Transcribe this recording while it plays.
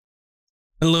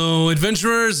Hello,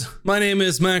 adventurers. My name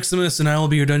is Maximus, and I will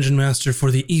be your dungeon master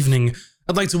for the evening.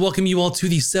 I'd like to welcome you all to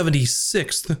the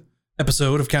 76th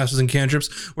episode of Casters and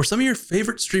Cantrips, where some of your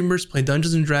favorite streamers play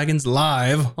Dungeons and Dragons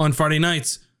live on Friday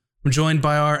nights. I'm joined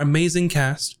by our amazing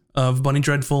cast of Bunny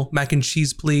Dreadful, Mac and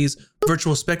Cheese Please,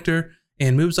 Virtual Spectre,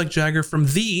 and Moves Like Jagger from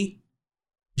the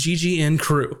GGN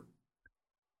crew.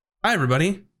 Hi,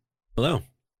 everybody. Hello.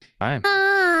 Hi.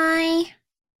 Hi.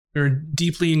 We're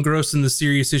deeply engrossed in the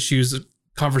serious issues of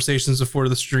conversations before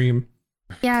the stream.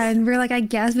 Yeah, and we're like, I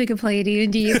guess we could play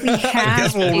D&D if we have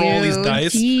guess we'll roll these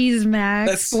dice. Jeez, Max,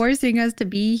 That's- forcing us to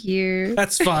be here.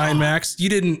 That's fine, Max. You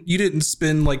didn't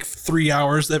spend like 3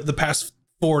 hours the past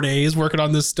 4 days working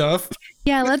on this stuff.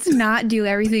 Yeah, let's not do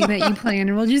everything that you planned,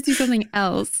 and we'll just do something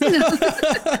else.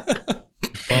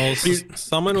 Well,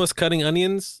 someone was cutting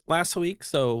onions last week,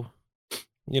 so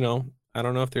I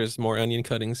don't know if there's more onion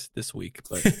cuttings this week,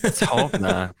 but Let's hope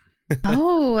not.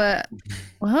 Oh,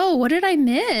 whoa, what did I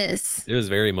miss? it was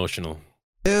very emotional.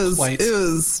 Quite.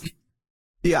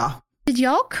 Yeah. Did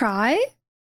y'all cry?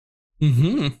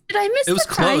 Mm-hmm. Did I miss It was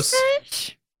the cry close.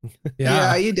 fish?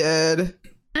 Yeah, you did.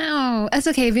 Oh, that's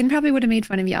okay. Vin probably would have made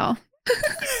fun of y'all.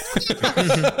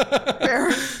 Fair.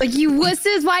 Like, you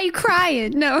wusses, why you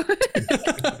crying? No. It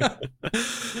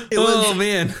was Oh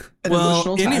man. an Well,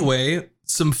 emotional time. anyway,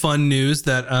 some fun news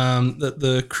that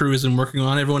the crew has been working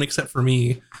on. Everyone except for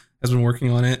me has been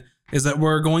working on it. Is that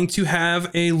we're going to have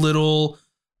a little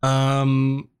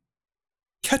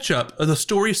catch up of the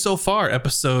story so far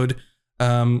episode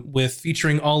with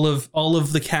featuring all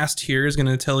of the cast here is going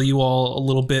to tell you all a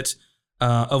little bit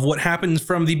of what happened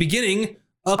from the beginning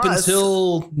up Us,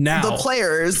 until now. the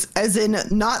players, as in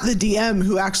not the DM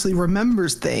who actually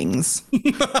remembers things,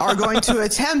 are going to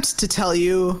attempt to tell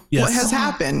you Yes. what has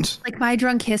happened. Like my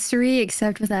drunk history,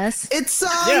 except with us. It's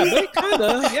Yeah, but kind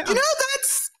of. Yeah.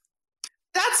 That's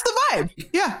the vibe.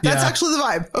 Yeah, that's Yeah. actually the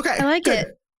vibe. Okay, I like good.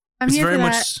 it. I'm It's here very for that.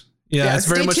 much it's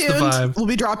very stay much tuned. the vibe. We'll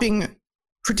be dropping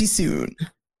pretty soon.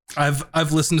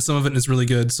 I've listened to some of it and it's really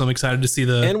good, so I'm excited to see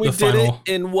the And we the did final.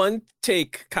 it in one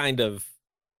take, kind of.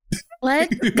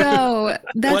 Let's go.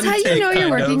 That's One how you take, know you're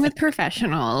kind working of. with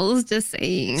professionals. Just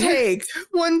saying.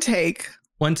 One take,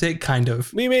 One take, kind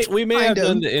of. We may have Kind of.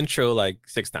 done the intro like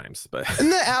 6 times, but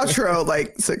and the outro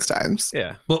like 6 times.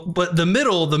 yeah, But the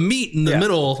middle, the meat in the Yeah.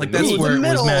 middle, like that's Ooh, where the it was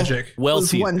middle. magic. well It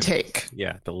was one seasoned. take.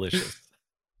 Yeah, delicious.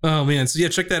 Oh man, so yeah,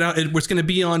 check that out. It's going to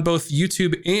be on both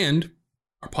YouTube and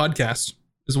our podcast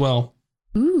as well,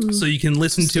 Ooh. so you can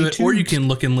listen Stay to it or you tuned. can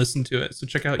look and listen to it. So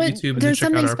check out But YouTube and then there's check out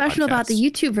something our special about the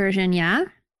podcast. YouTube version, yeah?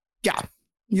 Yeah,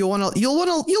 you'll wanna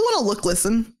look,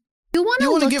 listen. You'll want to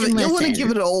You'll wanna look give it. and You'll wanna listen,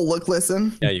 give it an old look,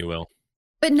 listen, Yeah, you will.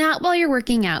 but not while you're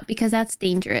working out because that's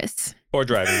dangerous. Or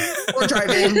driving, or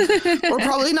driving, or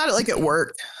probably not like at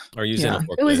work. or using Yeah. a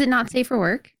forklift. Was it not safe for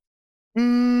work?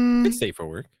 It's safe for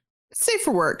work. Safe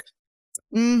for work.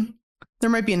 There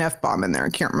might be an F-bomb in there. I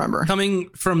can't remember. Coming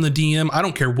from the DM, I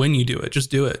don't care when you do it, just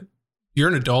do it. You're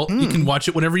an adult. You can watch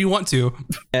it whenever you want to.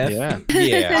 Yeah.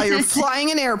 Yeah. While you're flying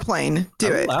an airplane, do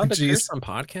I'm it. allowed to Jeez. curse on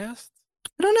podcast?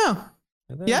 I don't know.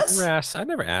 Yes? I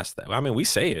never asked that. I mean, we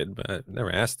say it, but I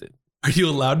never asked it. Are you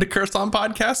allowed to curse on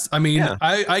podcasts? I mean, Yeah.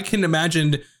 I can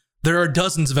imagine there are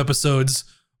dozens of episodes,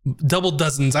 double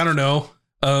dozens, I don't know,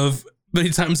 of many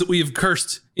times that we have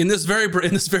cursed in this very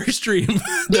stream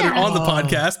that Yeah. are on the Oh.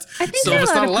 podcast. I think So you're if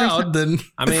it's not allowed to curse allowed, then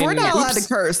I If mean, we're not allowed oops.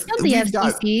 to curse, on the we've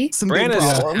got FCC. some big Brandon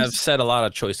have problems. said a lot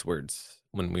of choice words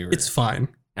when we were it's fine.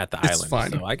 at the it's island.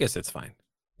 fine. So I guess it's fine.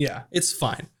 Yeah, it's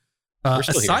fine. We're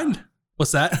still here. Aside,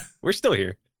 what's that? We're still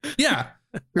here. Yeah.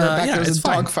 We're back. Yeah, There's it's a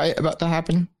fine. dogfight about to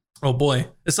happen. Oh boy.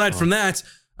 Aside from that,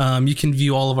 you can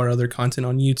view all of our other content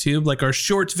on YouTube, like our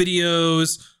short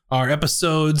videos, our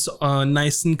episodes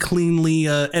nice and cleanly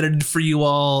edited for you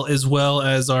all, as well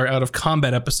as our out of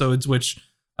combat episodes, which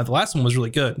the last one was really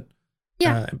good.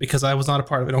 Yeah. Because I was not a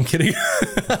part of it. I'm kidding.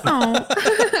 Oh.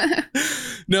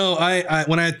 No, I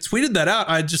when I tweeted that out,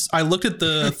 I looked at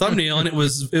the thumbnail and it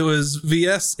was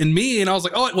VS and me, and I was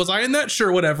like, oh, was I in that?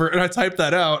 Sure, whatever. And I typed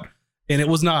that out, and it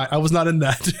was not. I was not in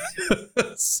that.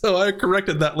 So I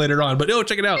corrected that later on. But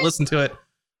check it out, listen to it.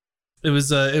 It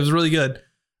was really good.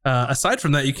 Aside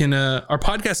from that, you can our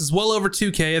podcast is well over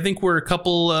 2K. I think we're a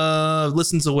couple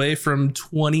listens away from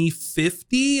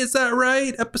 2050. Is that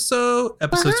right? Episode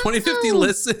 2050 Wow.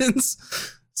 listens.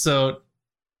 So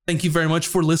thank you very much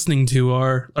for listening to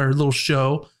our little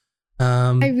show.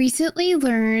 I recently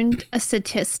learned a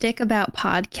statistic about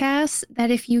podcasts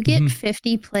that if you get Mhm.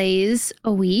 50 plays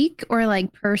a week or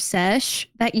like per sesh,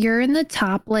 that you're in the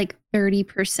top like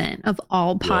 30% of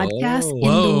all podcasts in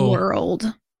Whoa. the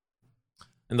world.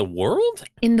 In the world?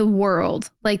 in the world.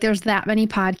 Like there's that many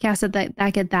podcasts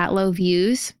that get that low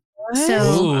views.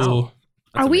 So Ooh.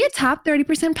 That's are we amazing. a top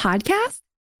 30%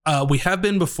 podcast? We have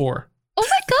been before. Oh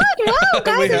my God. Wow,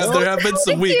 guys. There have been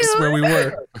some Thank weeks you. where we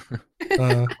were.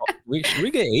 Should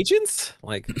we get agents?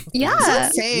 Like, Yeah.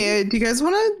 Say, do you guys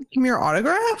want to give me your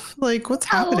autograph? Like, what's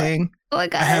happening? Oh my I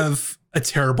God. have a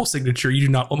terrible signature. You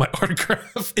do not want my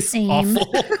autograph. It's Same.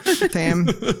 awful. Damn.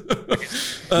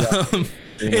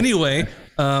 Anyway,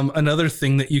 another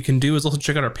thing that you can do is also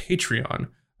check out our Patreon.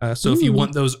 So if you Ooh.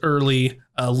 want those early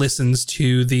listens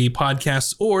to the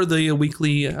podcast or the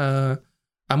weekly, I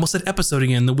almost said episode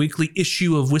again, the weekly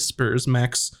issue of Whispers,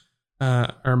 Max,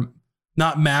 or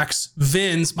not Max,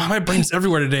 Vin's. My brain's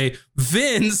everywhere today.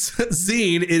 Vin's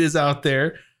zine, it is out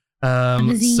there.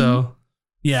 Zine. So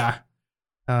yeah.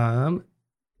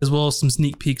 As well as some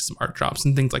sneak peeks, some art drops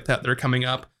and things like that are coming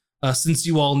up. Since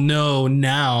you all know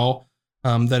now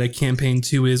that a campaign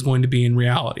 2 is going to be in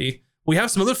reality. We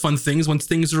have some other fun things once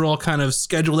things are all kind of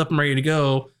scheduled up and ready to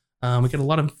go. We got a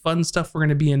lot of fun stuff we're going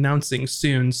to be announcing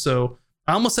soon. So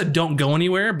I almost said don't go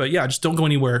anywhere, but yeah, just don't go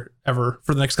anywhere ever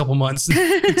for the next couple months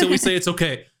until we say it's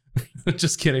okay.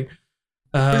 Just kidding.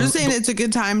 We're just saying it's a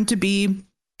good time to be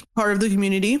part of the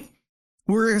community.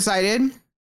 We're excited,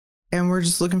 and we're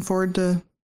just looking forward to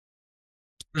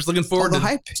Just looking all forward the to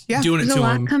hype. Yeah. doing it There's to a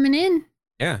lot him. coming in.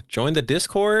 yeah, join the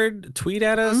Discord, tweet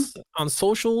at us on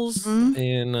socials, Mhm.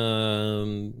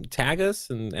 and tag us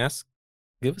and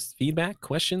give us feedback,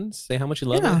 questions, say how much you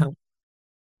love Yeah. it,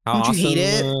 how Don't awesome you hate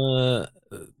it?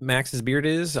 Max's beard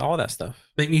is, all that stuff.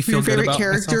 Make me Who feel your good favorite about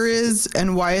character myself. is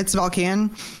and why it's Valkan.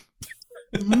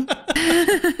 He's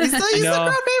the know-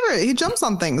 crowd favorite. He jumps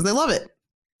on things. They love it.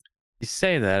 You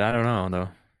say that. I don't know, though.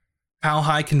 How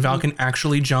high can Valken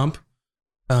actually jump?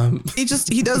 He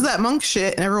does that monk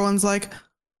shit, and everyone's like,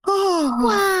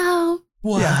 "Oh,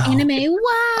 Wow. Wow. Anime.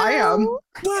 Wow. I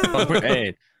am."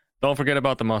 Hey, don't forget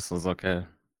about the muscles, okay?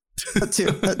 That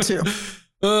too. That too.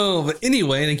 Oh, but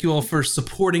anyway, thank you all for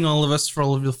supporting all of us, for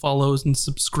all of your follows and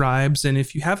subscribes. And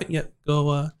if you haven't yet,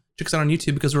 go check us out on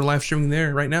YouTube because we're live streaming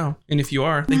there right now. And if you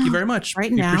are, thank you very much.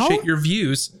 Right we now? appreciate your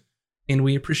views, and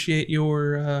we appreciate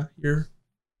your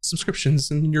subscriptions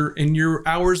and your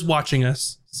hours watching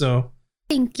us. So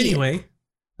Thank you. anyway,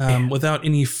 without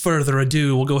any further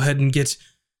ado, we'll go ahead and get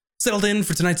settled in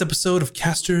for tonight's episode of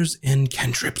Casters and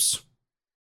Cantrips.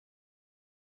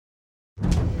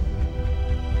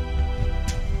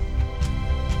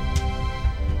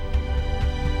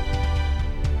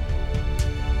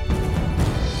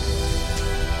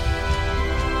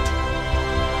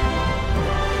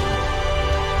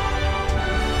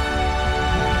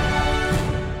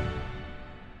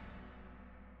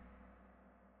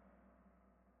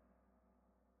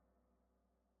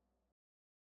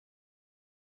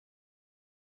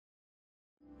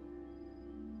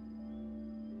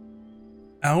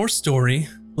 Our story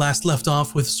last left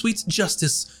off with Sweet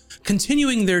Justice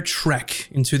continuing their trek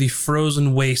into the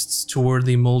frozen wastes toward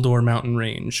the Moldor mountain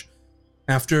range.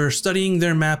 After studying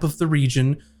their map of the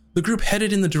region, the group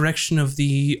headed in the direction of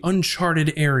the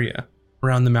uncharted area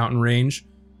around the mountain range.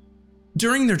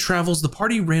 During their travels, the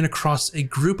party ran across a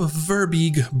group of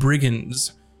Verbeeg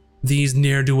brigands. These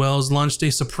ne'er-do-wells launched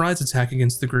a surprise attack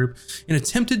against the group and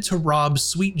attempted to rob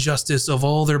Sweet Justice of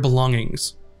all their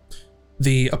belongings.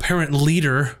 The apparent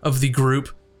leader of the group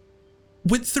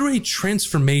went through a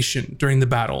transformation during the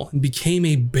battle and became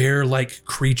a bear-like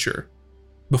creature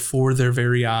before their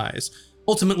very eyes.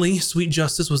 Ultimately, Sweet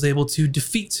Justice was able to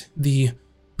defeat the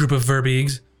group of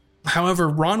Verbeegs. However,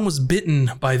 Ron was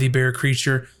bitten by the bear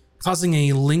creature, causing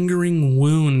a lingering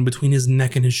wound between his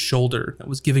neck and his shoulder that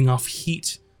was giving off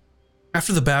heat.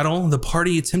 After the battle, the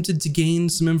party attempted to gain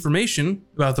some information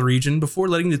about the region before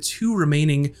letting the two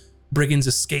remaining brigands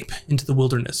escape into the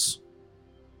wilderness.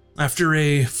 After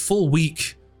a full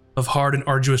week of hard and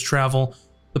arduous travel,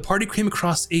 the party came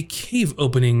across a cave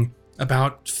opening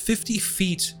about 50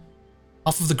 feet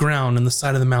off of the ground on the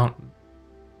side of the mountain.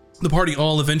 The party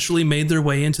all eventually made their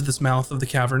way into this mouth of the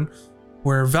cavern,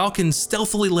 where Valken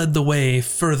stealthily led the way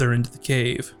further into the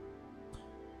cave.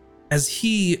 As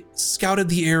he scouted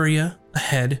the area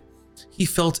ahead, he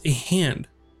felt a hand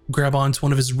grab onto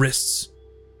one of his wrists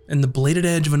and the bladed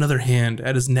edge of another hand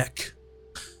at his neck.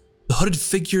 The hooded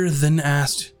figure then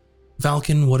asked,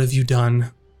 "Valken, what have you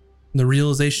done?" And the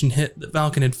realization hit that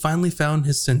Valken had finally found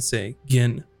his sensei,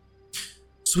 Gin.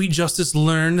 Sweet Justice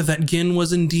learned that Gin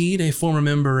was indeed a former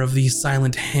member of the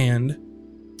Silent Hand,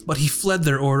 but he fled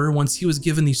their order once he was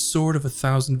given the Sword of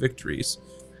 1,000 Victories.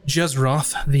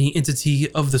 Jezroth, the entity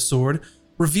of the sword,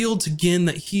 revealed to Gin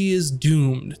that he is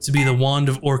doomed to be the Wand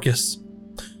of Orcus.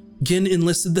 Gin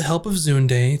enlisted the help of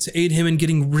Zunde to aid him in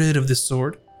getting rid of this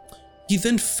sword. He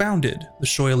then founded the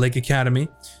Shoya Lake Academy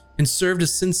and served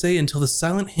as sensei until the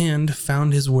Silent Hand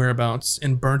found his whereabouts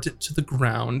and burnt it to the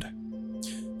ground.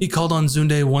 He called on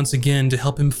Zunde once again to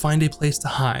help him find a place to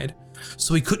hide,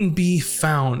 so he couldn't be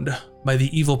found by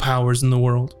the evil powers in the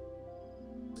world.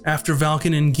 After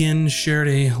Valken and Gin shared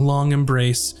a long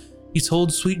embrace, he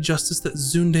told Sweet Justice that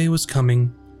Zunde was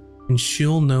coming, and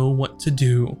she'll know what to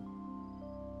do.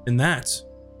 And that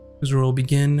is where we'll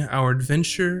begin our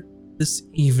adventure this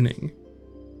evening.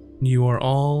 You are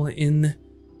all in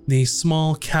the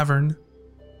small cavern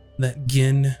that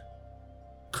Gin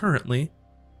currently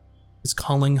is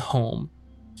calling home.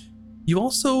 You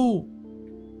also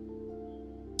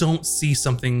don't see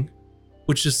something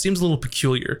which just seems a little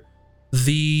peculiar.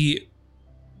 The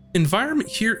environment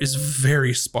here is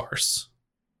very sparse.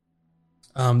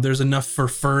 There's enough for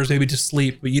furs maybe to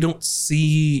sleep, but you don't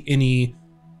see any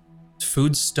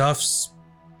foodstuffs,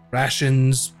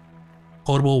 rations,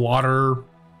 potable water,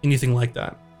 anything like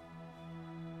that.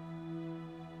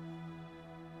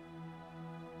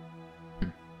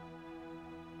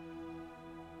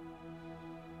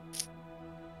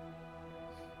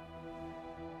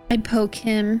 I poke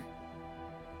him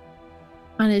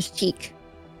on his cheek.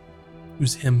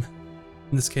 Who's him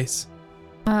in this case?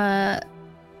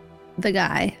 The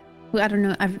guy who I don't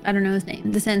know his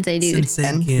name. The sensei dude.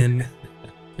 Sensei Gin.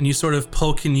 And you sort of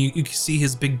poke and you can see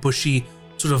his big bushy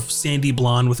sort of sandy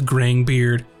blonde with graying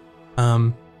beard.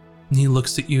 And he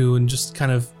looks at you and just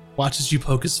kind of watches you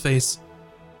poke his face.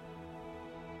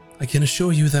 I can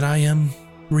assure you that I am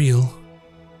real.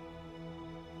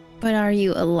 But are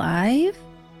you alive?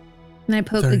 And I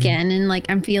poke Very. again, and like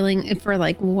I'm feeling it for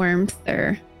like warmth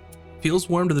or. Feels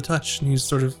warm to the touch, and he's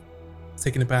sort of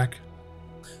taken it back.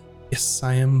 Yes,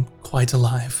 I am quite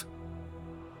alive.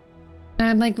 And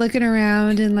I'm like looking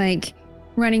around and like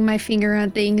running my finger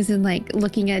on things and like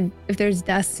looking at if there's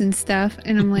dust and stuff.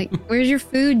 And I'm like, where's your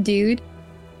food, dude?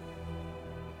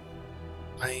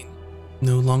 I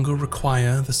no longer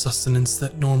require the sustenance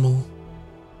that normal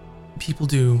people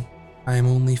do. I am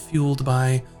only fueled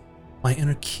by my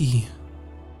inner ki.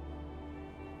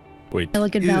 Wait, I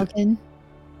look at You- Valken.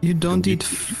 You don't You- eat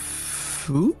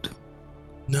food?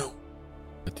 No,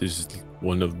 that is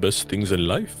one of the best things in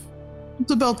life.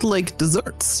 What about like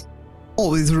desserts?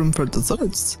 Always room for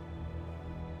desserts.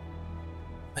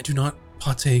 I do not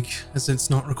partake, as it's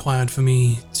not required for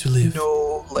me to live.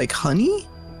 No, like honey?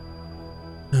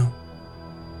 No.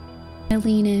 I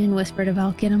lean in and whisper to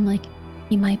Valken. I'm like,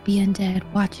 he might be undead.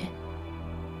 Watch it.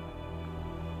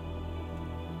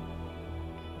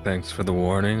 Thanks for the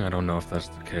warning. I don't know if that's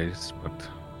the case, but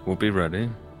we'll be ready.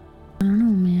 I don't know,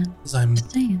 man. As I'm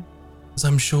Just saying.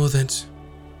 sure that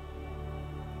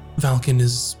Valken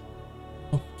is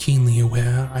keenly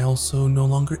aware, I also no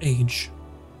longer age.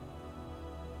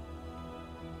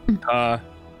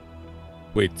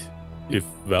 Wait, if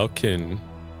Valken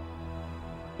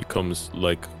becomes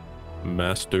like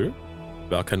master,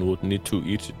 Valken won't need to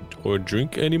eat or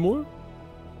drink anymore?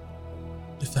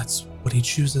 If that's what he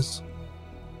chooses.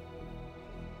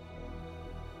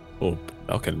 Oh,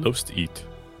 Valken loves to eat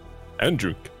and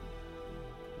drink.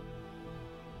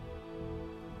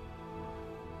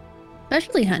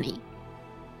 Especially honey.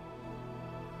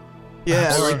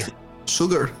 Yeah, Or- like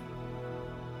sugar.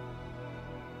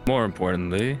 More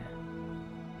importantly,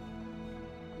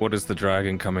 what is the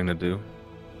dragon coming to do?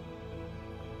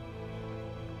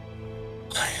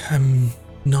 I am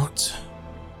not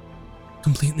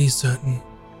completely certain.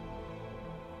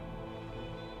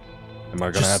 Am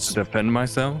I gonna have Just- to defend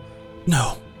myself?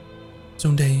 No.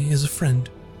 Zonde is a friend.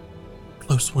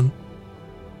 Close one.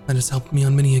 That has helped me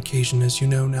on many occasions, as you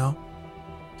know now.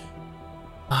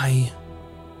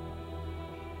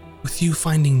 With you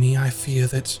finding me, I fear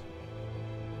that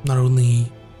not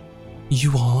only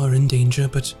you all are in danger,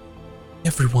 but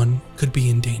everyone could be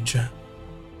in danger.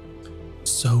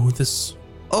 So this...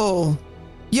 Oh,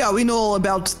 yeah, we know all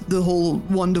about the whole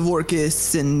Wand of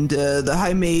Orcus and the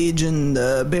High Mage and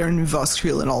the Baron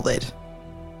Voskriel and all that.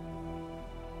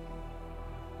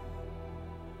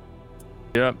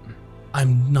 Yep.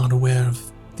 I'm not aware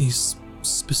of these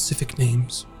specific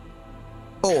names.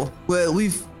 Oh, well,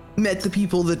 we've met the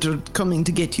people that are coming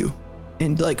to get you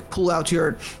and like pull out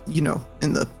your, in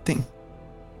the thing.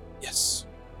 Yes.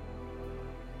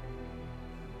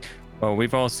 Well,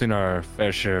 we've all seen our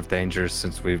fair share of dangers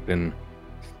since we've been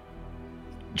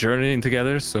journeying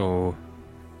together, so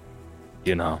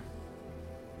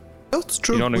That's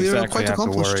true. you don't we are exactly quite have to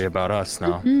accomplished. worry about us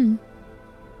now. Mm.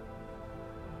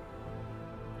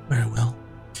 Very well.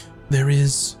 There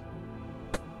is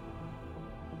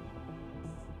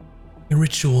a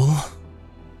ritual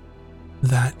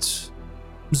that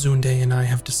Zunde and I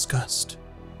have discussed.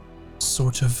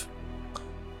 Sort of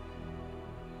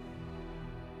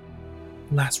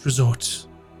last resort,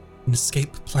 an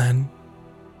escape plan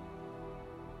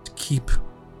to keep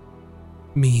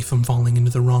me from falling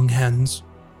into the wrong hands.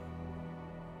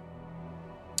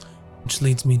 Which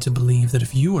leads me to believe that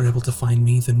if you are able to find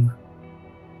me, then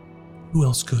who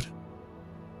else could?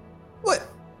 What?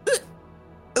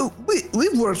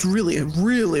 We've worked really,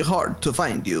 really hard to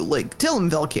find you. Like, tell him,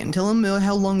 Velkin. Tell him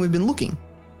how long we've been looking.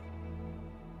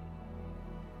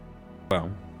 Well,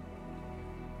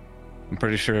 I'm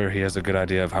pretty sure he has a good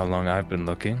idea of how long I've been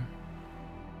looking.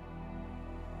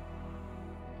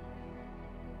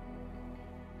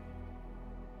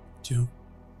 To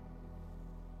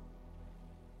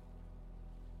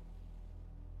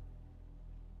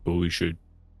But we should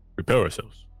prepare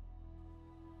ourselves.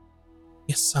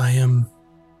 yes, I am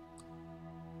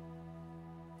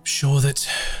sure that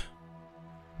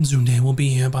Zunde will be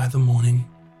here by the morning.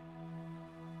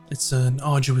 It's an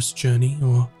arduous journey,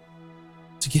 or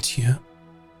to get here,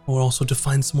 or also to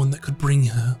find someone that could bring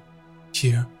her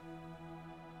here.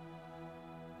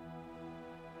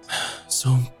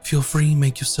 So feel free,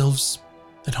 make yourselves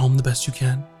at home the best you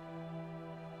can.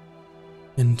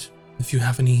 And if you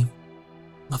have any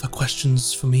other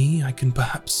questions for me, I can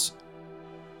perhaps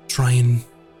try and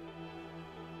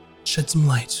shed some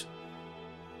light.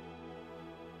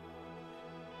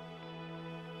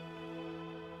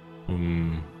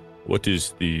 What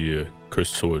is the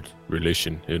cursed sword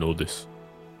relation in all this?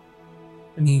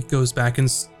 And he goes back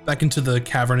into the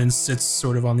cavern and sits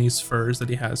sort of on these furs that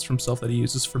he has for himself that he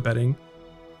uses for bedding.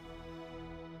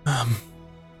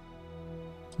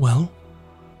 Well,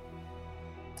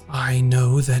 I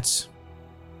know that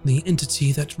the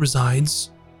entity that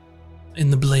resides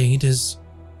in the blade is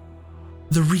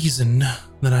the reason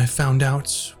that I found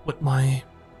out what my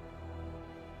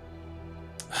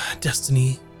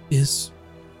destiny is.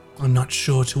 I'm not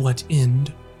sure to what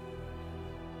end.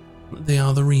 They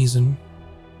are the reason.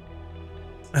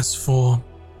 As for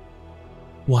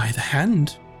why the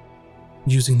hand,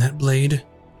 using that blade,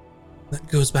 that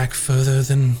goes back further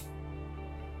than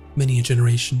many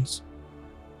generations.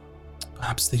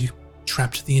 Perhaps they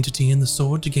trapped the entity in the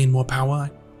sword to gain more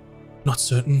power. I'm not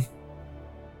certain.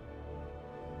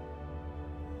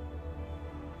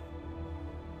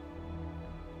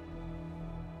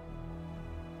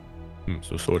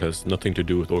 So sword has nothing to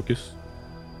do with Orcus?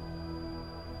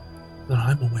 That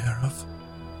I'm aware of.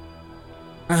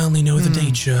 I only know the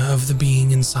nature of the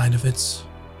being inside of it.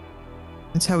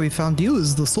 That's how we found you,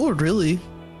 is the sword, really.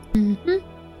 Mm-hmm.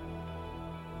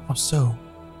 How so?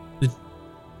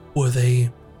 Were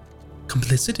they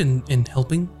complicit in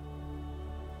helping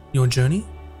your journey?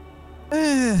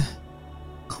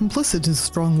 Complicit is a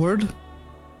strong word.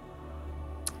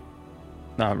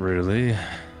 Not really.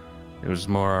 It was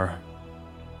more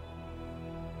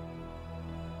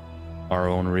our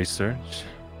own research.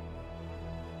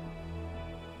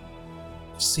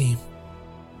 See.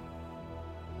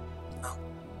 Well,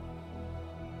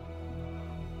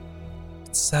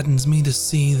 it saddens me to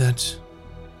see that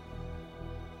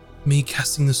me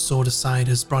casting the sword aside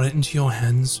has brought it into your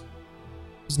hands.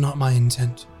 It was not my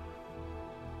intent.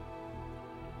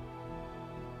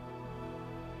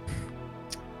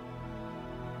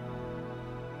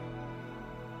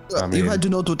 I mean- You had to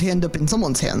know to end up in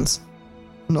someone's hands.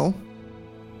 No?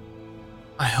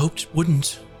 I hoped it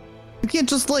wouldn't. You can't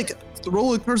just, like,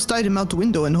 throw a cursed item out the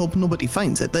window and hope nobody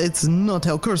finds it. It's not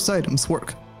how cursed items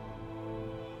work.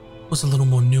 It was a little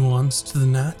more nuanced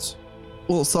than that.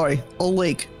 Well, sorry, a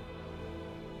lake.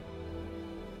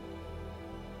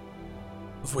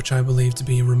 Of which I believe to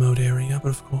be a remote area, but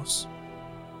of course,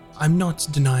 I'm not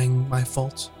denying my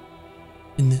fault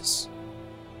in this.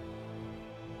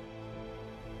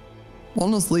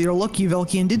 Honestly, you're lucky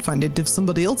Valkian did find it. If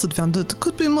somebody else had found it, it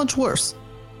could be much worse.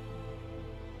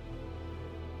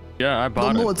 Yeah, I bought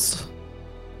Don't know it. what's...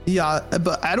 Yeah,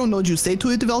 but I don't know what you say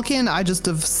to it, Valkian. I just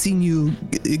have seen you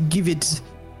give it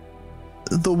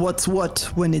the what's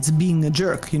what when it's being a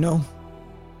jerk, you know?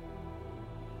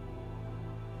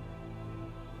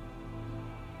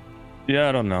 Yeah,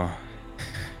 I don't know.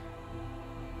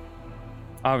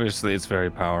 Obviously, it's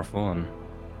very powerful, and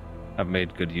I've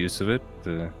made good use of it.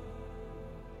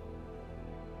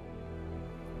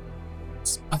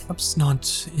 It's perhaps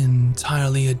not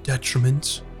entirely a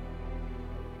detriment.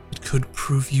 It could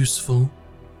prove useful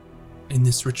in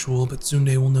this ritual, but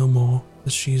Zunde will know more,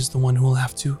 as she is the one who will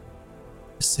have to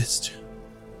assist.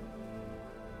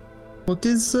 What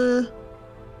is, the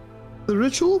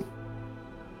ritual?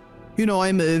 You know,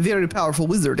 I'm a very powerful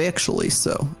wizard, actually,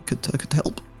 so I could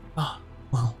help. Ah,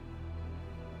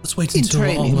 Let's wait In until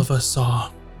training. all of us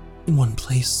are in one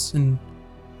place and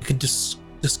we could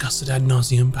discuss it ad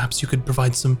nauseum. Perhaps you could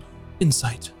provide some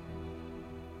insight.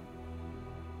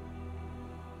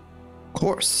 Of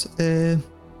course. It's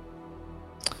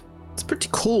pretty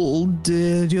cold.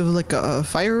 Do you have like a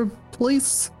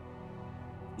fireplace?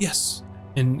 Yes.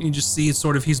 And you just see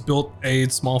he's built a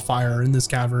small fire in this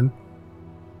cavern.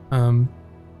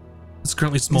 It's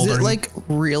currently smoldering. Is it like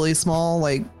really small?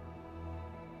 Like,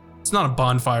 It's not a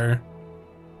bonfire.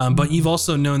 But you've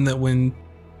also known that when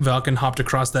Valken hopped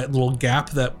across that little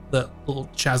gap, that little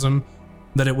chasm,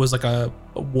 that it was like a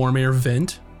warm air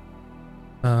vent.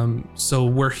 So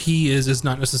where he is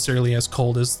not necessarily as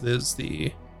cold as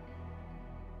the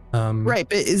right,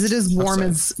 but is it as warm outside.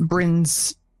 as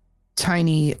Bryn's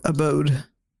tiny abode?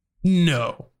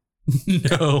 No.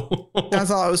 No.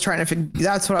 That's all I was trying to figure.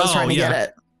 That's what I was trying to get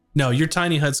at. No, your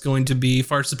tiny hut's going to be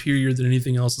far superior than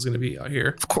anything else is going to be out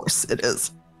here. Of course it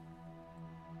is.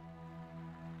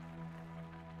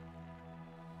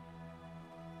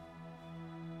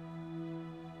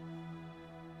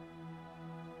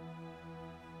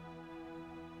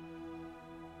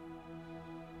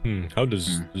 How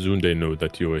does Zunde know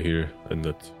that you are here and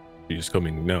that he is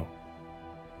coming now?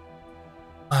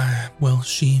 Well,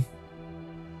 she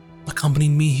accompanied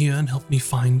me here and helped me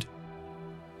find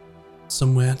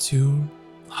somewhere to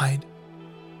hide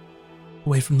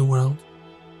away from the world.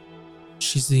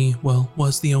 She's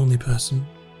was the only person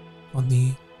on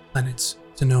the planet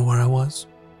to know where I was.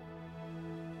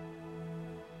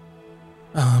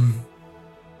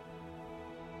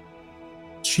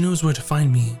 She knows where to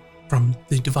find me from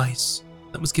the device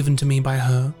that was given to me by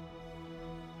her,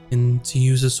 and to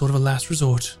use as sort of a last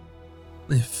resort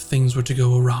if things were to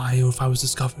go awry or if I was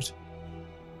discovered.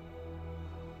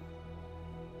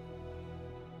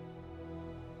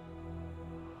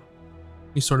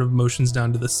 He sort of motions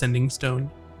down to the sending stone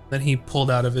that he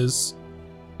pulled out of his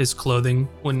clothing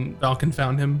when Valken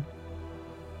found him.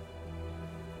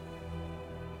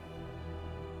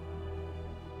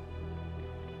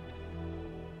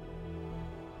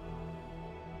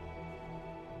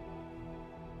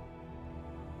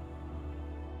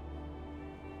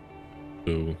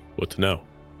 So, what now?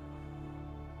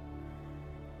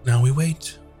 Now we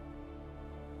wait.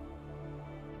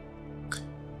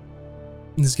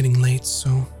 It's getting late,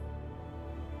 so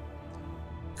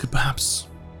could perhaps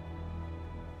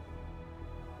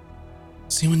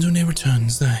see when Zune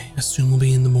returns. I assume will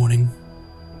be in the morning.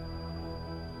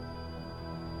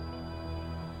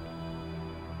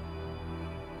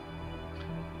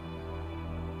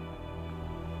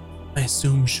 I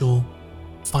assume she'll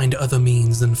find other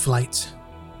means than flight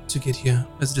to get here,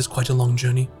 as it is quite a long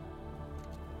journey.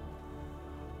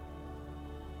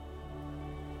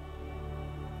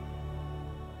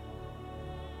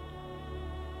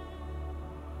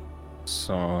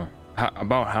 So,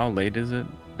 about how late is it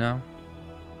now?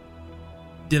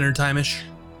 Dinner time-ish.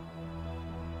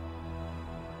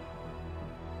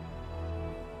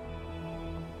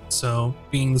 So,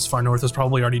 being this far north, it's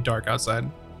probably already dark outside.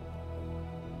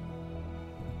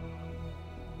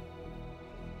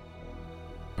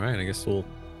 All right, I guess we'll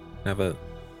have a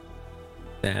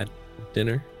dad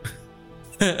dinner.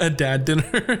 A dad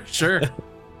dinner? Sure.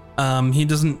 He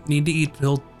doesn't need to eat.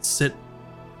 He'll sit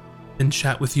and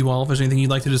chat with you all if there's anything you'd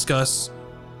like to discuss.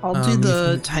 I'll do the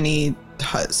you can- tiny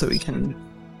hut so we can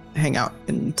hang out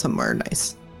in somewhere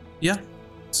nice. Yeah.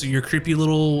 So your creepy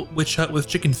little witch hut with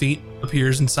chicken feet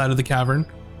appears inside of the cavern.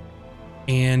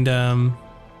 And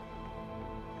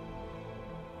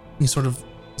he sort of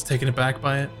is taken aback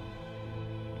by it.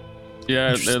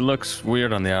 Yeah, it looks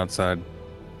weird on the outside.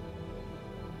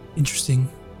 Interesting.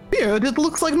 Yeah, it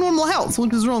looks like normal house.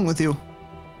 What is wrong with you?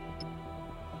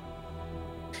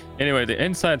 Anyway, the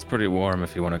inside's pretty warm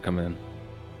if you want to come in.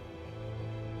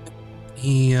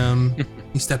 He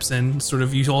he steps in, sort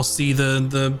of. You all see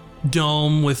the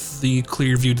dome with the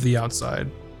clear view to the outside,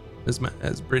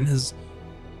 as Bryn has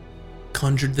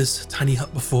conjured this tiny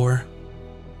hut before.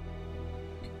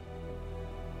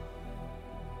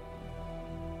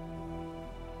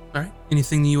 All right.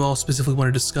 Anything you all specifically want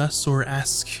to discuss or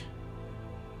ask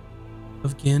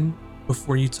of Gin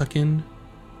before you tuck in?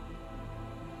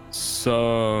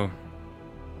 So,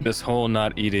 this whole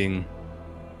not eating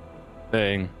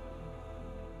thing,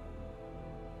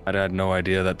 I had no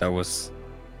idea that that was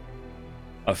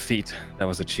a feat that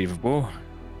was achievable.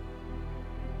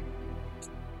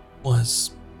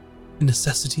 Was a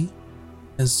necessity,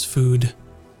 as food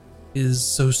is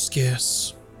so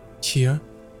scarce here.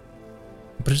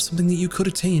 But it's something that you could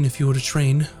attain if you were to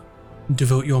train, and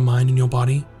devote your mind and your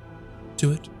body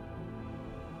to it.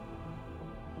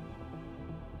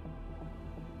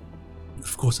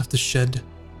 Of course, have to shed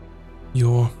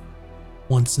your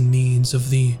wants and needs of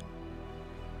the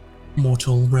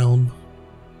mortal realm.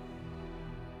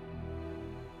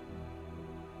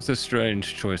 It's a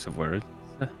strange choice of words.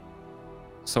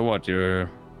 So what, you're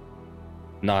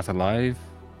not alive?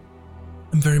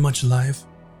 I'm very much alive.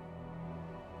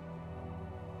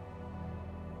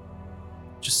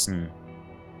 Just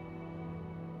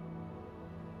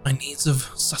my needs of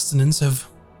sustenance have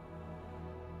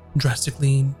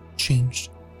drastically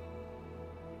changed.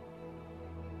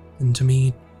 And to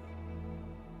me,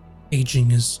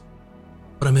 aging is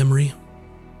but a memory.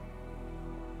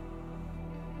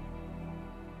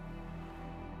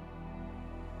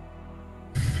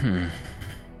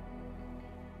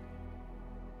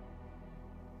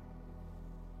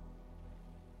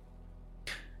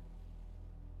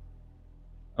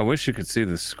 I wish you could see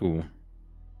this school.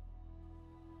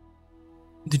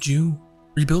 Did you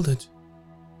rebuild it?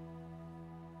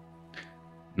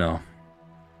 No.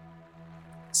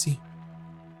 See,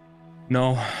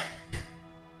 No.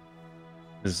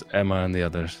 There's Emma and the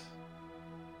others.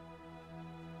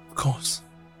 of course.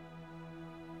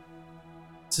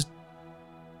 Is it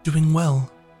doing well?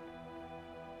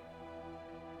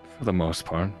 For the most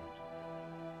part.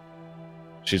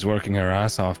 She's working her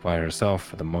ass off by herself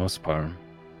for the most part.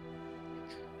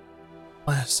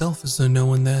 By herself, is there no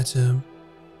one there to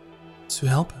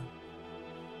help her?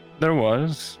 There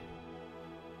was.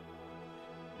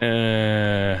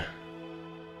 Then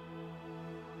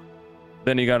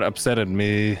he got upset at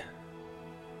me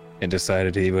and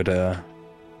decided he would, I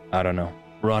don't know,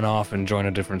 run off and join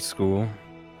a different school.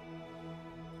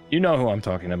 You know who I'm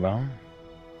talking about.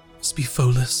 Must be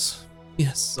Pholus.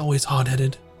 Yes, always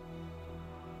hard-headed.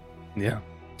 Yeah.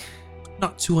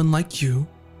 Not too unlike you.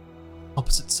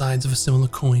 Opposite sides of a similar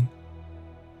coin.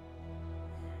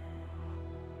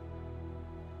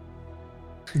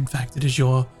 In fact, it is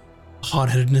your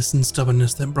hard-headedness and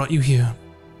stubbornness that brought you here.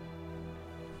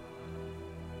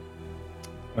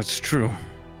 That's true.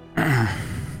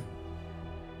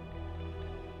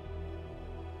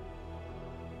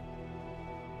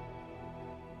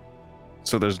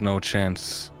 So there's no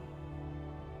chance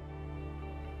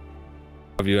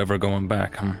of you ever going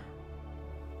back, huh?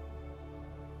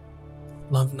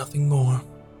 Love nothing more.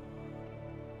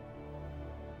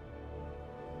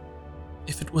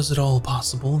 If it was at all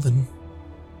possible, then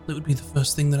it would be the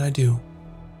first thing that I do.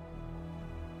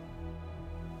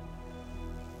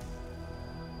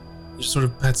 He just sort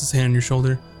of pats his hand on your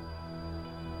shoulder.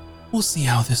 We'll see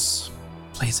how this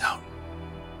plays out.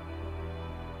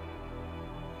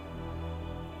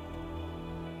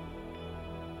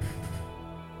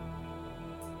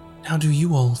 How do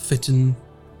you all fit in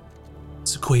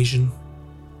this equation?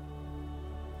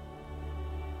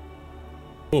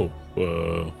 Oh,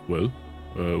 well,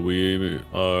 we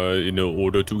are in an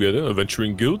order together,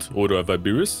 adventuring guild, Order of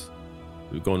Iberis.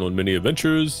 We've gone on many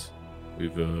adventures.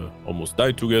 We've almost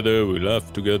died together. We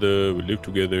laughed together. We lived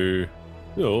together.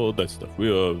 You know, all that stuff. We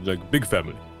are like a big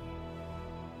family.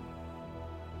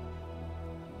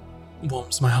 It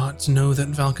warms my heart to know that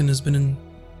Valken has been in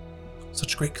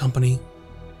such great company.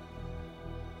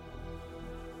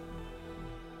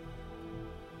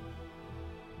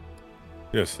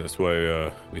 Yes, that's why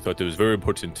we thought it was very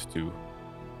important to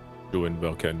join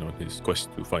Valken on his quest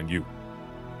to find you.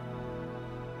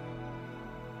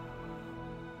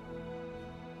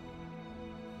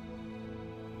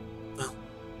 Well,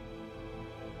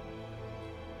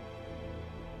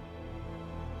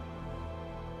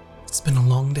 it's been a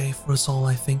long day for us all,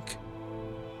 I think.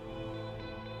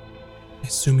 I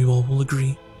assume you all will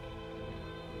agree.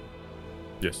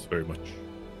 Yes, very much.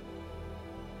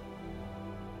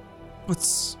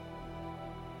 Let's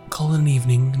call it an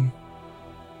evening and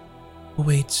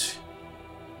await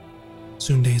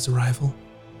Sunde's arrival.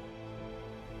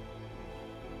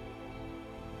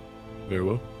 Very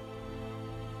well.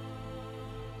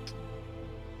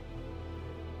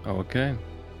 Okay.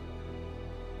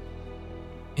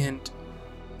 And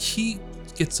he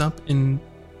gets up and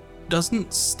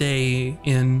doesn't stay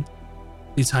in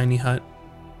the tiny hut.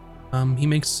 He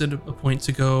makes it a point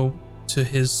to go to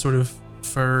his sort of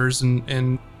furs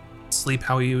and sleep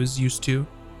how he was used to.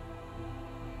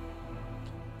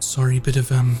 Sorry, bit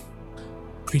of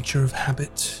creature of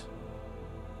habit.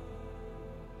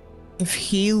 If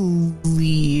he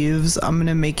leaves, I'm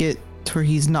gonna make it to where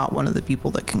he's not one of the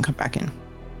people that can come back in.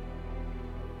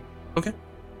 Okay.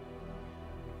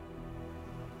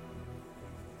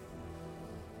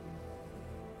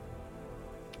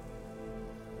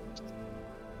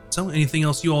 So, anything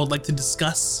else you all would like to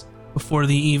discuss before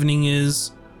the evening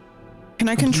is? Can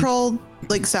I control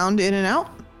like sound in and out?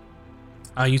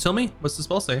 You tell me. What's the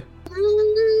spell say?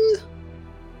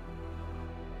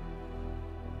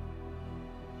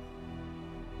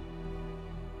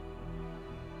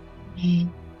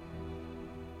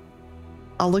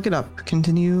 I'll look it up.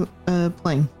 Continue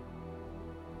playing.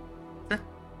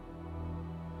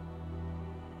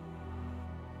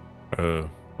 Well,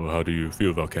 how do you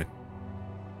feel, Valken?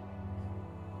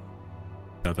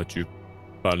 Now that you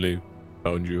finally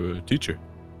found your teacher,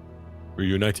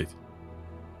 reunited.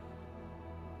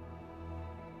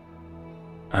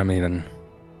 I mean,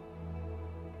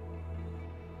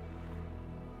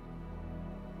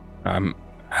 I'm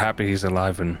happy he's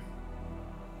alive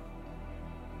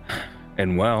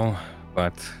and well,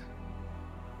 but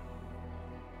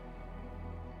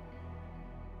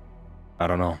I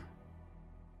don't know.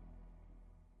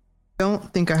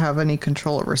 Don't think I have any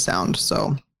control over sound,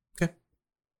 so I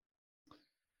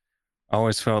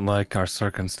always felt like our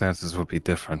circumstances would be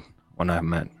different when I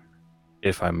met,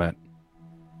 if I met.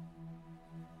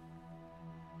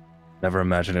 Never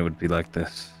imagined it would be like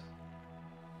this.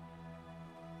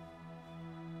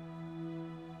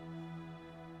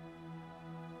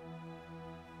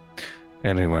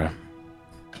 Anyway,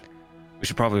 we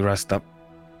should probably rest up.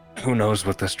 Who knows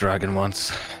what this dragon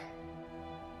wants?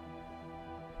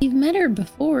 You've met her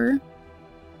before.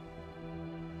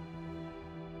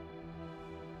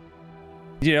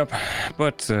 Yep,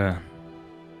 but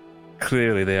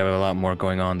clearly they have a lot more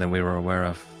going on than we were aware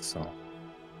of, so.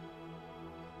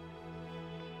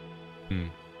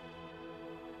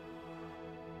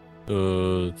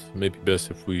 It may be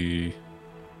best if we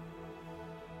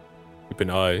keep an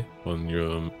eye on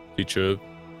your teacher,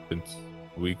 since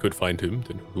we could find him,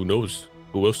 then who knows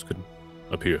who else could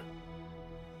appear.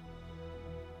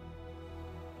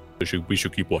 We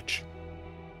should keep watch.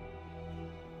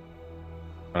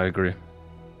 I agree.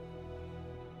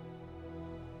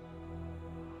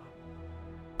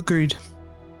 agreed.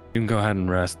 You can go ahead and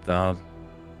rest. I'll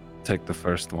take the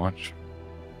first watch.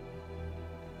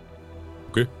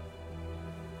 Okay.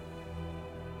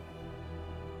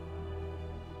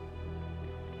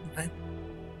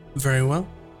 Very well.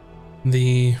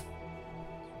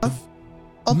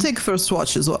 I'll take first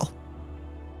watch as well.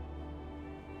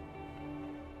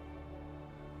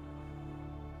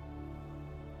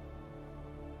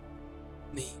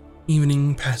 The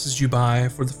evening passes you by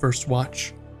for the first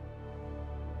watch,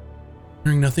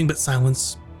 hearing nothing but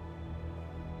silence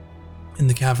in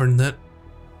the cavern that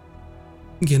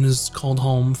again is called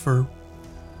home for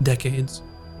decades.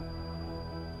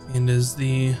 And as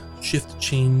the shift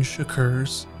change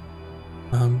occurs,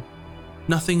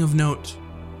 nothing of note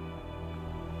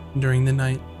during the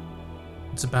night.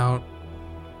 It's about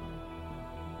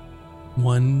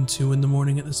 1, 2 in the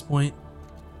morning at this point.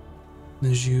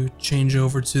 As you change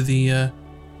over to the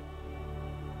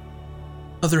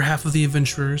other half of the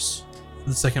adventurers for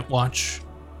the second watch,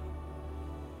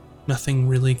 nothing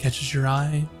really catches your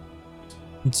eye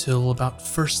until about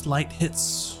first light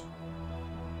hits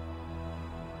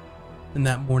in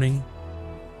that morning,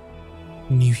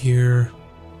 and you hear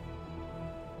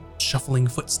shuffling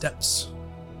footsteps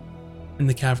in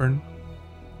the cavern,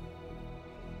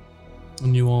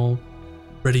 and you all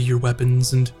ready your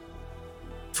weapons and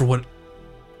for what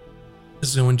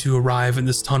is going to arrive in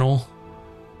this tunnel.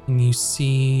 And you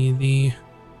see the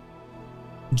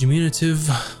diminutive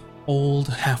old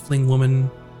halfling woman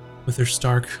with her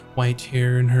stark white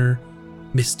hair and her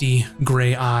misty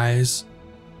gray eyes,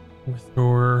 with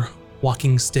her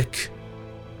walking stick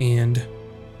and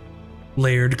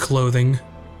layered clothing,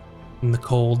 in the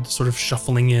cold sort of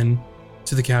shuffling in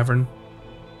to the cavern.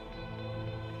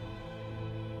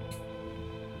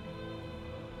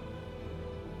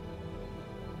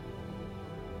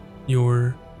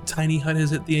 Your tiny hut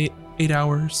is at the 8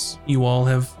 hours. You all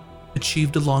have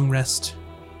achieved a long rest.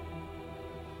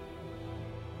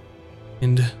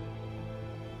 And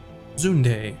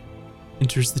Zunde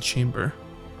enters the chamber.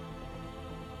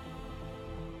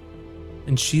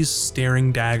 And she's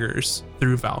staring daggers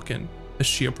through Valken as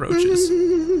she approaches.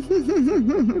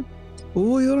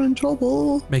 Oh, you're in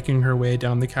trouble. Making her way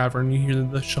down the cavern, you hear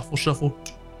the shuffle, shuffle,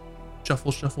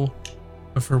 shuffle, shuffle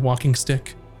of her walking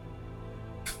stick.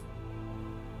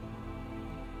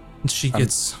 And she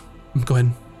gets... Go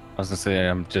ahead. I was gonna say,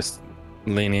 I'm just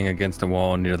leaning against the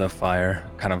wall near the fire,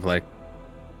 kind of like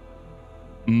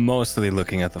mostly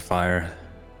looking at the fire,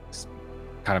 just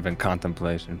kind of in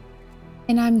contemplation.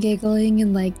 And I'm giggling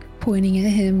and like pointing at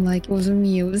him like it wasn't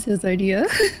me, it was his idea.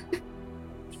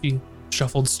 She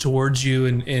shuffles towards you,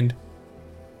 and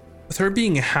with her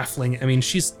being a halfling, I mean,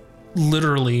 she's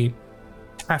literally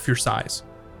half your size.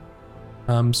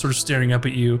 Sort of staring up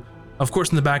at you. Of course,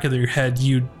 in the back of your head,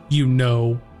 you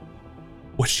know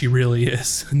what she really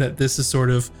is, and that this is sort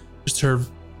of just her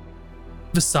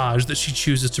visage that she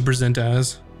chooses to present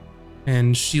as.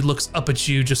 And she looks up at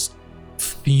you, just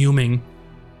fuming.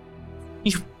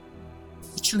 You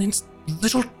vigilant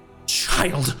little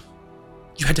child.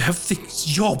 You had to have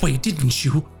things your way, didn't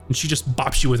you? And she just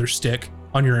bops you with her stick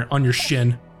on your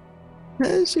shin.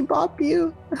 She bop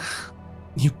you.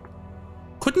 You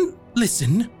couldn't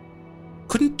listen.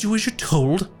 Couldn't do as you're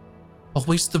told.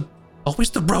 Always the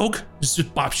rogue. Just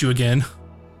bops you again.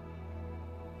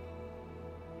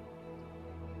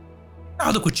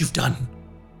 Now look what you've done.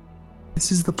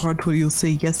 This is the part where you'll say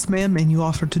yes, ma'am, and you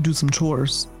offer to do some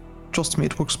chores. Trust me,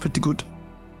 it works pretty good.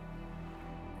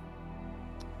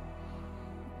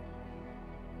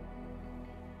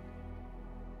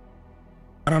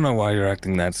 I don't know why you're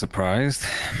acting that surprised.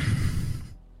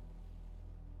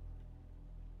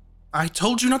 I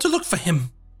told you not to look for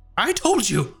him. I told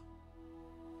you.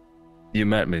 You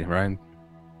met me, right?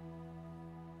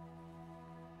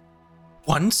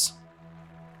 Once.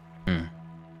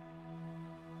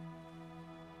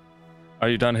 Are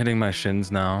you done hitting my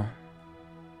shins now?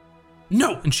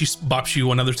 No. And she bops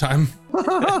you another time.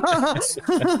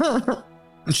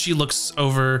 And she looks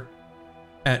over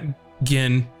at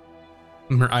Gin,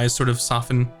 and her eyes sort of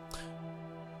soften.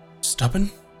 Stubborn?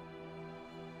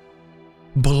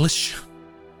 Bullish?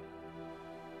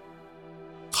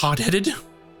 Hard-headed?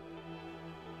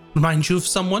 Remind you of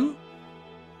someone?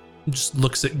 And just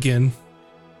looks at Gin.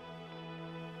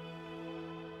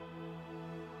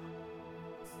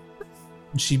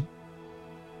 And she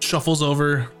shuffles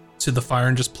over to the fire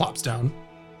and just plops down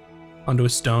onto a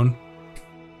stone.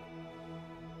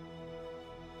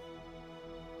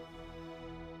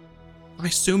 I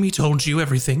assume he told you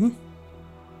everything.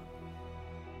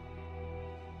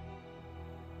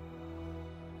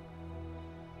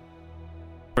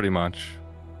 Pretty much.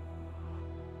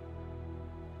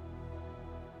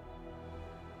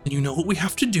 And you know what we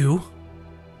have to do?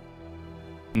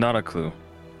 Not a clue.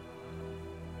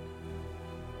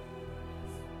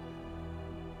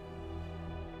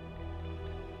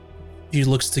 He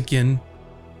looks to Gin.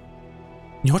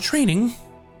 Your training,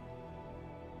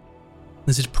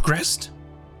 has it progressed?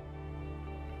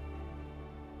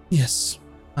 Yes,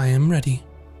 I am ready.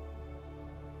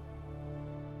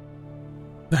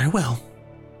 Very well.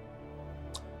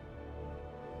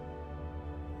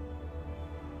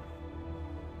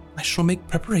 I shall make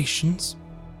preparations.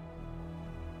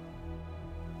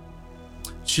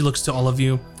 She looks to all of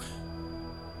you.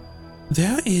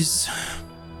 There is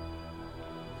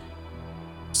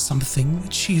something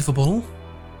achievable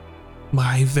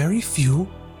by very few,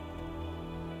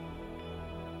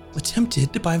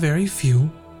 attempted by very few,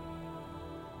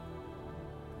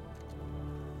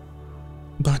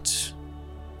 but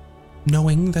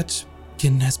knowing that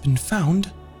Gin has been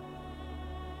found,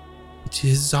 it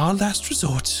is our last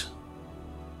resort.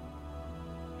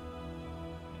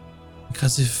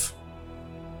 Because if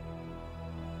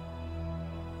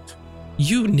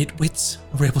you nitwits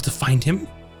were able to find him,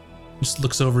 just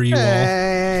looks over you all,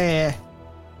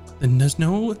 then there's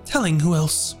no telling who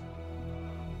else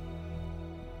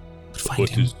could find What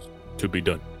him. is to be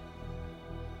done?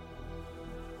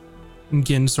 And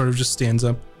Gin sort of just stands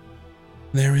up.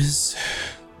 There is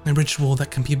a ritual that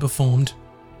can be performed.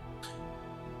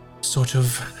 Sort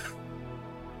of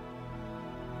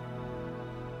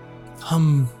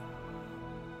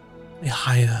a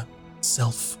higher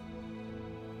self,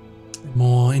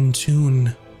 more in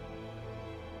tune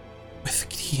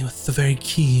with the very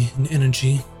key and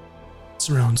energy that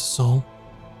surrounds us all.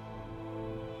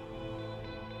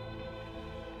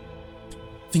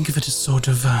 Think of it as sort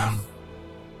of an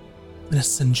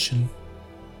ascension,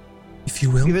 if you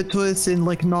will. Give it to us in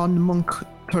like non-monk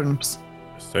terms.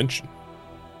 Ascension.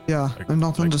 Yeah, I'm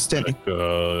not understanding.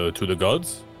 To the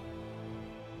gods?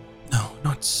 No,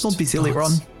 not. Don't be silly,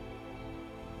 Ron. gods.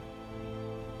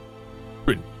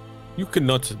 Bryn, you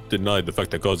cannot deny the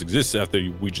fact that gods exist after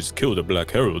we just killed a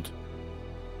Black Herald.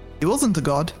 He wasn't a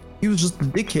god. He was just a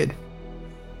dickhead.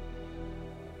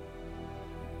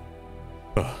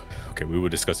 Okay, we will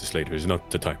discuss this later. It's not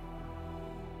the time.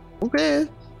 Okay.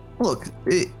 Look,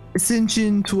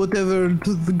 ascension to whatever,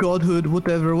 to the godhood,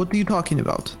 whatever. What are you talking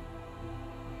about?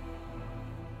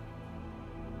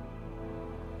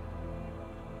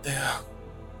 There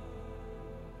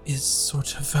is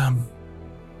sort of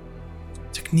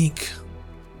technique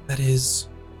that is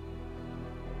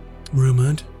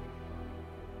rumored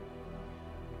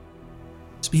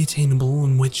to be attainable,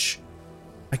 in which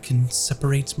I can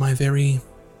separate my very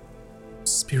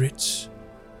spirit,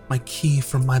 my ki,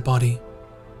 from my body.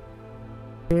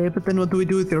 Okay, but then what do we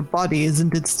do with your body?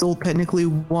 Isn't it still technically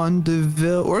wand of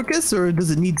Orcus, or does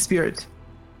it need spirit?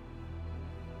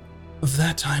 Of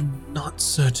that I'm not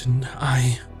certain.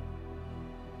 I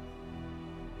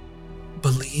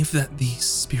believe believe that the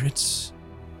spirit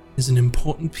is an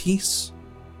important piece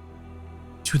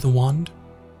to the wand,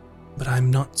 but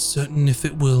I'm not certain if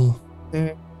it will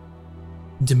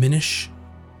diminish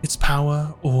its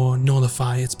power or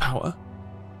nullify its power.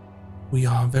 We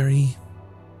are very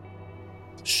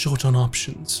short on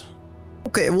options.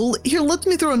 Okay, well, here, let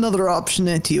me throw another option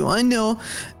at you. I know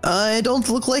I don't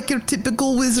look like your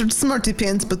typical wizard smarty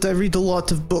pants, but I read a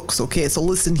lot of books, okay? So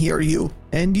listen here, you.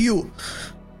 And you,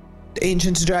 the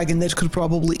ancient dragon that could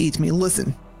probably eat me.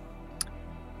 Listen.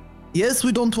 Yes,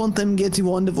 we don't want them getting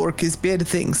Wand of Orcus bad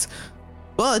things,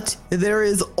 but there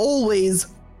is always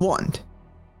wand.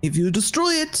 If you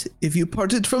destroy it, if you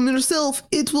part it from yourself,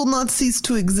 it will not cease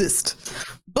to exist.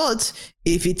 But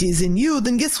if it is in you,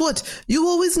 then guess what? You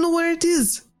always know where it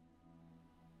is.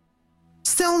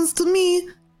 Sounds to me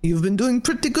you've been doing a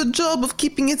pretty good job of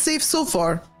keeping it safe so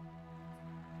far.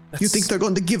 You think they're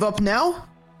going to give up now?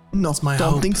 No, That's my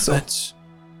don't hope think so. that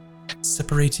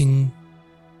separating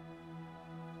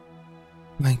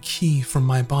my key from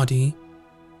my body,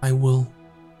 I will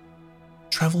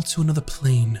travel to another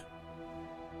plane,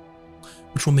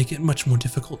 which will make it much more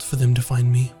difficult for them to find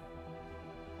me.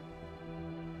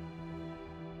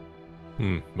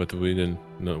 But we did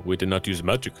not use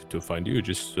magic to find you,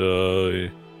 just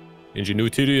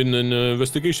ingenuity and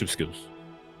investigation skills.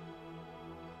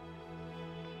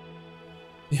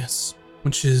 Yes,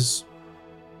 which is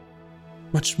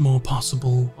much more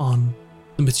possible on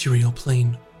the material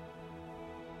plane.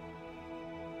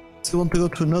 So you want to go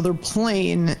to another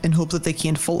plane and hope that they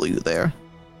can't follow you there?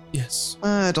 Yes.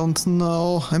 I don't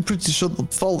know. I'm pretty sure they'll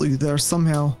follow you there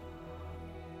somehow.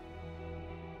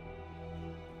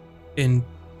 And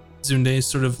Zunde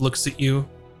sort of looks at you.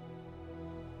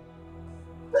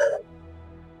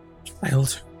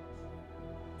 Child,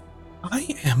 I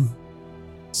am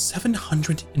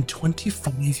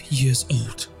 725 years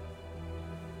old.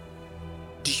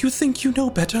 Do you think you know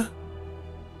better?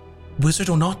 Wizard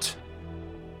or not?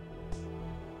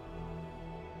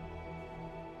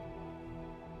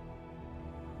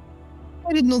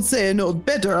 I did not say I know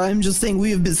better. I'm just saying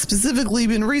we have specifically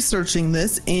been researching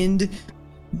this, and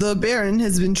the Baron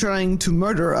has been trying to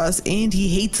murder us, and he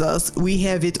hates us. We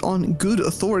have it on good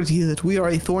authority that we are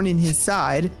a thorn in his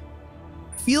side.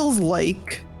 Feels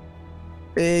like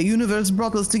the universe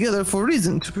brought us together for a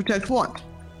reason, to protect what?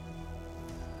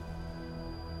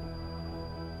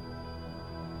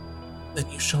 Then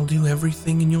you shall do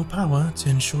everything in your power to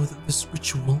ensure that this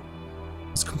ritual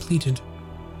is completed.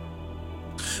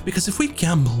 Because if we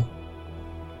gamble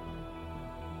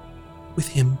with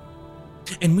him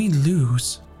and we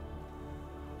lose,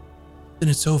 then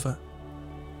it's over.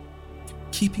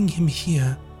 Keeping him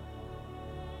here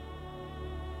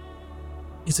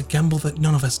is a gamble that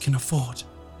none of us can afford.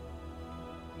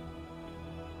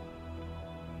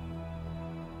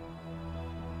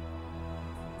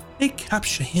 If they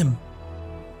capture him,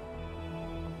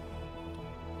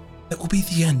 that will be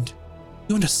the end.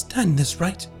 You understand this,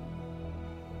 right?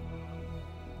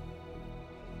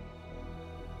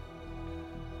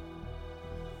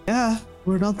 Yeah,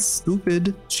 we're not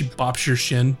stupid. She bops your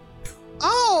shin.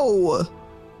 Oh!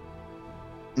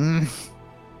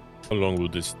 How long will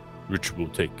this ritual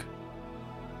take?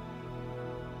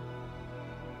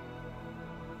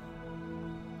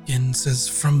 Yen says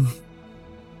from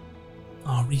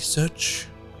our research,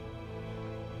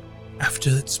 after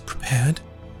it's prepared,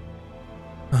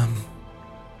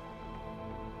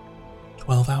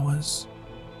 12 hours,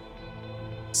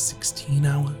 16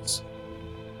 hours,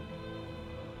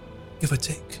 give or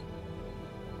take.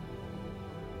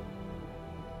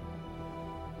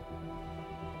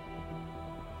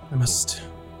 I must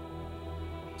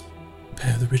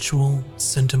prepare the ritual,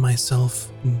 center myself,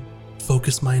 and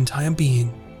focus my entire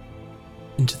being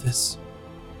into this.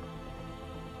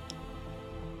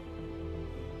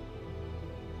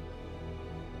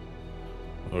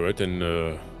 All right, then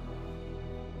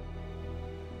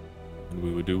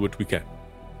we will do what we can.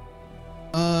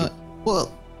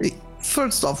 Well,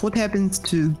 first off, what happens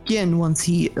to Gen once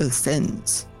he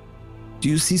ascends? Do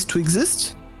you cease to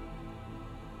exist?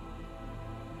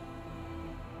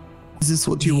 Is this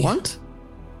what you Yeah. want?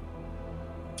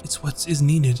 It's what is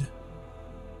needed.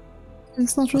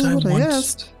 It's not What really I what I want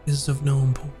asked. is of no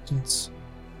importance.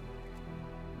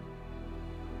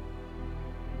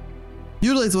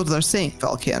 You realize what they're saying,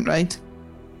 Valkan, right?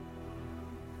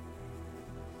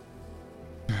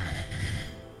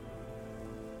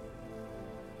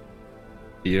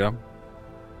 Yeah.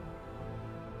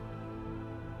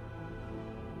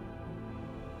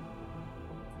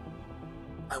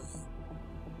 I will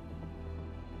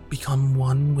become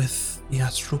one with the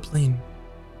astral plane.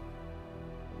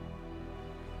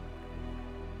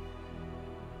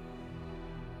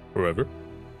 Forever.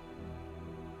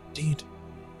 Indeed.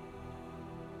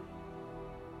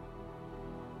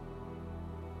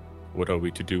 What are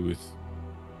we to do with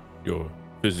your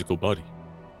physical body?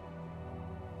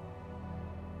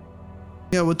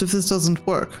 Yeah, what if this doesn't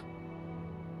work?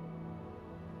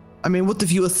 I mean, what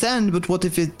if you ascend, but what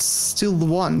if it's still the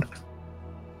wand?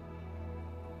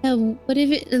 So what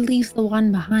if it leaves the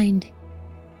wand behind?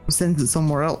 Sends it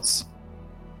somewhere else.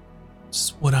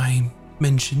 Just what I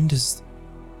mentioned is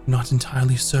not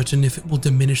entirely certain if it will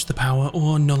diminish the power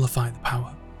or nullify the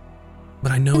power.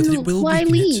 But I know that it will Why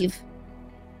weaken leave? it.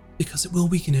 Because it will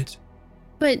weaken it.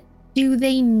 But do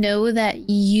they know that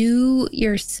you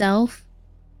yourself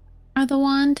are the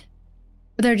wand?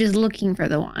 Or they're just looking for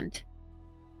the wand?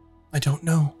 I don't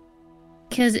know.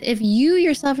 Because if you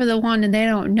yourself are the wand and they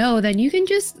don't know, then you can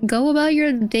just go about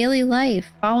your daily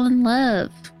life, fall in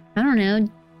love. I don't know.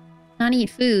 Not eat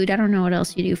food. I don't know what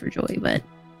else you do for joy, but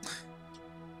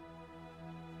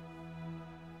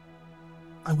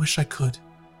I wish I could.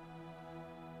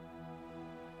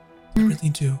 I really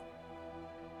do.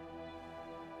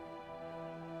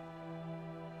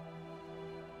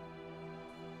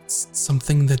 It's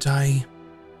something that I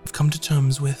have come to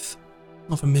terms with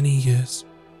over many years,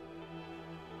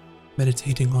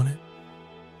 meditating on it.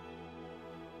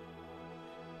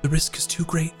 The risk is too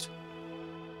great.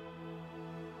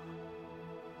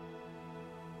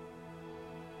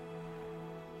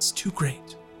 It's too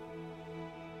great.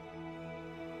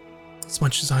 As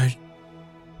much as I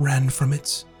ran from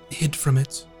it, hid from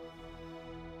it,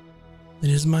 it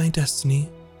is my destiny.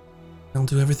 I'll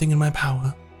do everything in my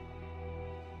power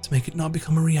to make it not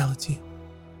become a reality.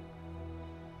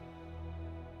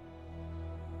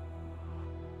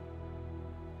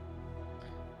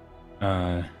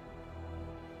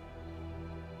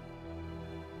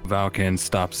 Valken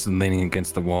stops leaning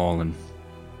against the wall and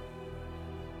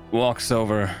walks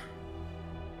over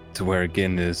to where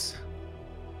Gin is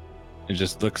and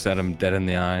just looks at him dead in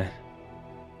the eye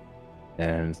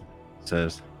and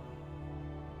says,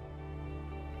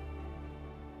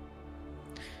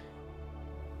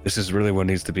 "This is really what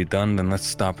needs to be done, then let's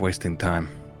stop wasting time."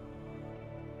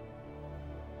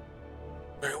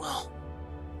 Very well.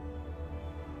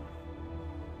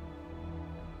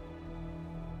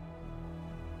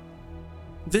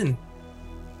 Vin,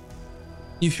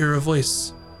 you hear a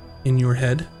voice in your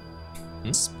head.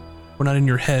 Or not in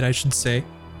your head, I should say.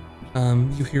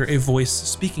 You hear a voice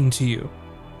speaking to you.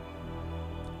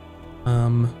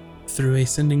 Through a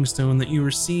sending stone that you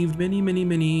received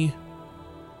many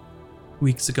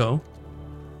weeks ago.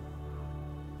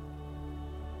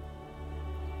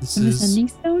 This from the is sending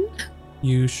stone?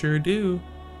 You sure do.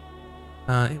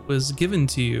 It was given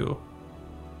to you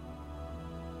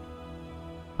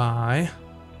by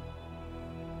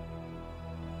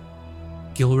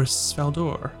Gilris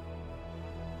Valdor.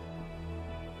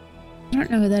 I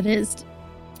don't know who that is.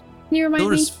 Can you remind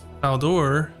me? Gilris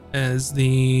Valdor is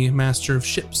the master of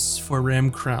ships for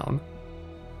Ram Crown,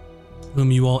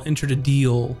 whom you all entered a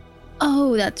deal.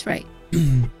 Oh, that's right.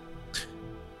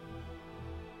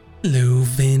 Hello,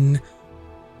 Vin.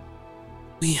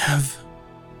 We have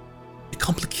a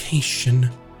complication.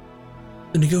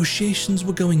 The negotiations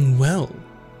were going well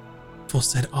for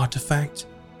said artifact,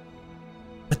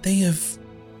 but they have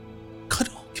cut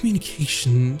all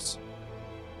communications.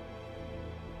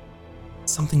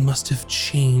 Something must have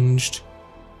changed.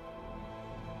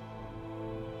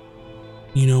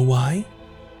 You know why?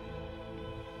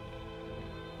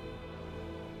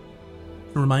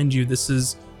 To remind you, this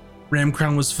is Ram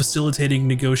Crown was facilitating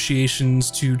negotiations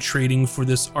to trading for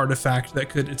this artifact that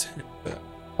could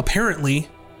apparently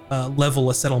level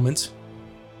a settlement.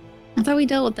 I thought we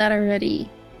dealt with that already.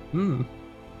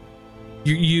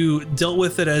 You dealt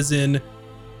with it as in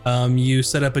you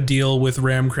set up a deal with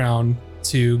Ram Crown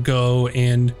to go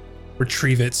and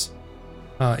retrieve it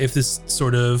if this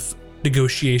sort of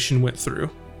negotiation went through.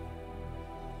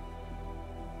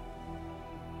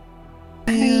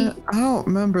 I don't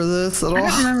remember this at I don't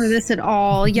all. remember this at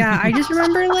all. Yeah, I just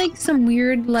remember like some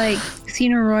weird like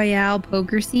Casino Royale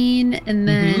poker scene, and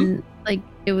then like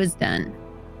it was done.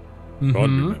 God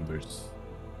remembers.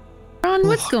 Ron,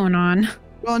 what's going on?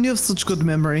 Ron, you have such good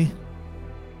memory.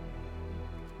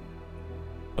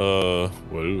 Well,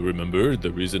 remember,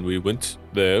 the reason we went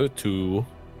there to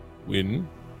win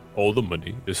all the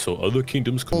money is so other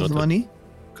kingdoms All the money.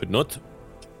 could not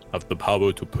have the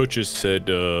power to purchase said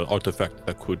artifact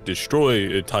that could destroy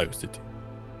an entire city.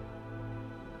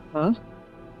 Huh?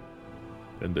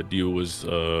 And the deal was,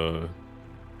 or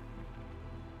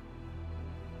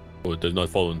it does not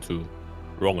fall into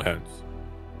wrong hands.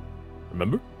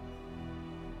 Remember?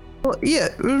 Well, yeah,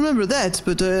 remember that,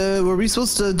 but were we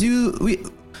supposed to do...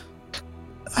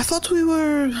 I thought we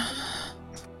were...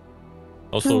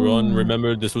 Also, Ron,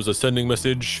 remember this was a sending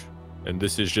message, and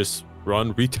this is just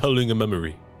Ron retelling a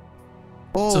memory.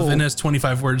 Oh, So Vin has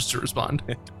 25 words to respond.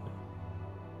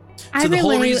 I So the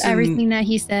whole relay reason- everything that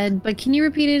he said, but can you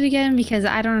repeat it again because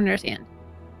I don't understand.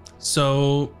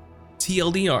 So,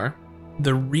 TLDR,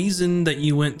 the reason that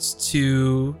you went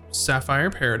to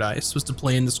Sapphire Paradise was to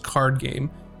play in this card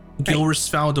game. Gilris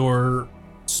Faldor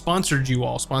sponsored you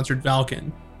all, sponsored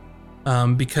Valken,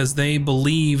 because they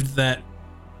believed that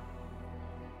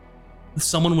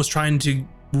someone was trying to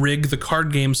rig the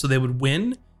card game so they would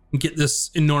win and get this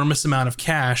enormous amount of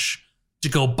cash to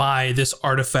go buy this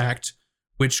artifact,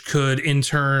 which could in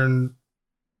turn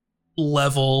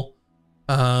level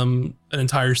an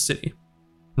entire city,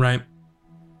 right?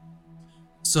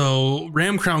 So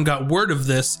Ramcrown got word of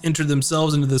this, entered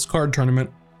themselves into this card tournament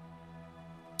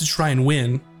to try and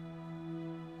win.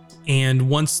 And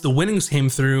once the winnings came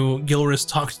through, Gilris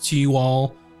talked to you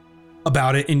all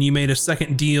about it, and you made a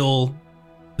second deal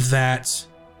that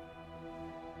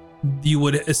you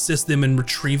would assist them in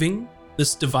retrieving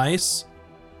this device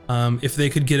if they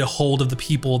could get a hold of the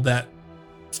people that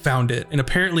found it. And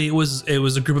apparently it was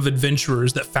a group of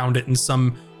adventurers that found it in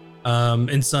some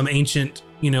ancient,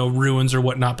 ruins or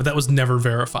whatnot, but that was never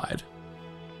verified.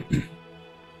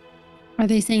 Are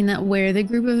they saying that we're the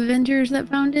group of Avengers that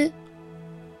found it?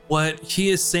 What he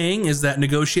is saying is that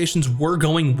negotiations were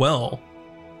going well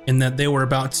and that they were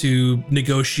about to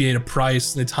negotiate a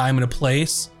price and a time and a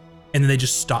place, and then they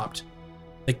just stopped.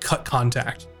 They cut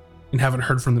contact and haven't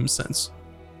heard from them since.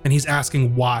 And he's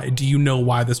asking why. Do you know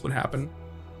why this would happen?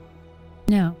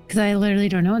 No, because I literally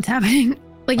don't know what's happening.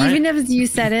 Like, All even if you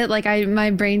said it, like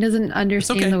my brain doesn't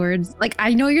understand okay. the words. Like,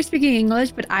 I know you're speaking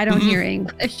English, but I don't hear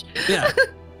English. Yeah.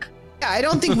 yeah, I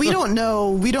don't think we don't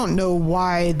know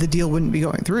why the deal wouldn't be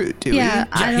going through, do Yeah,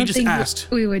 we? I he don't just think asked.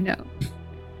 we would know.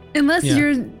 Unless Yeah.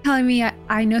 you're telling me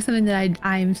I know something that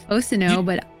I'm supposed to know,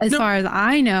 but as No. far as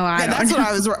I know, I Yeah, don't that's know. what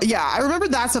I was. Yeah, I remember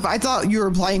that stuff. I thought you were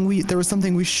implying there was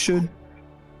something we should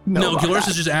know. No, about Gilris that.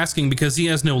 is just asking because he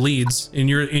has no leads, and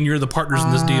you're the partners in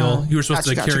this deal. You were supposed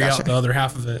to Gotcha, carry out gotcha. the other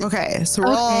half of it. Okay, so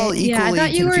we're all equally yeah, I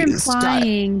thought you were confused. Got it.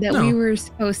 implying that No. we were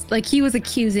supposed, like, he was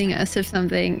accusing us of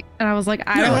something, and I was like,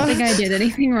 I No. don't think I did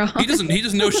anything wrong. He doesn't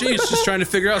know shit. He's just trying to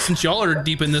figure out, since y'all are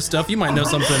deep in this stuff, you might know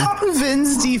something.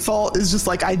 Vin's default is just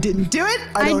like, I didn't do it.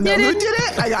 I don't know who didn't did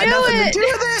it. I got do nothing it." to do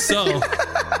with it.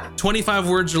 So, 25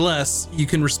 words or less, you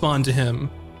can respond to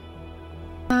him.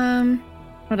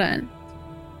 Hold on.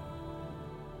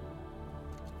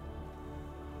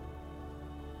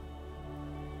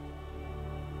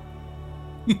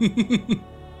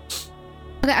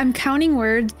 Okay, I'm counting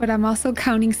words, but I'm also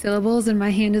counting syllables, and my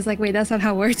hand is like, wait, that's not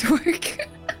how words work.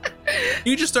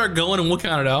 You just start going and we'll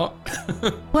count it out.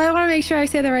 Well, I want to make sure I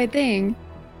say the right thing.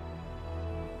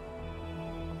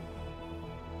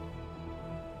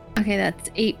 Okay, that's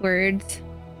 8 words.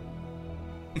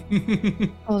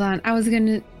 Hold on. I was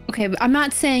gonna. Okay, but I'm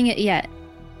not saying it yet.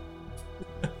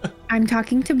 I'm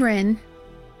talking to Bryn.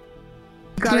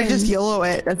 Gotta Bryn. just YOLO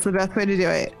it. That's the best way to do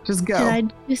it. Just go. Did I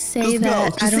just say Just go.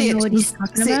 that Just I don't say know it. what he's Just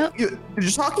talking say it. about? You're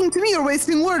just talking to me. You're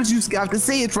wasting words. You just have to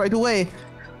say it right away.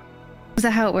 Is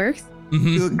that how it works?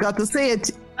 Mhm. You got to say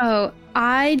it. Oh,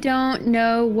 I don't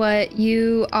know what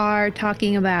you are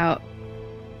talking about.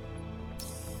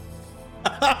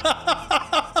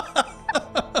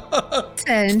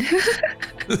 Send.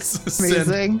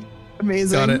 Amazing.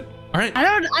 Amazing. Got it. All right. I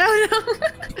don't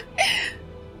know.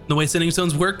 The way sending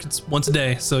stones work, it's once a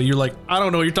day. So you're like, I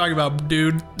don't know what you're talking about,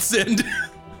 dude. Send.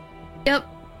 Yep.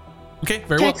 Okay,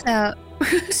 very well. Checks out.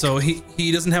 So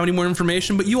he doesn't have any more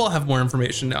information, but you all have more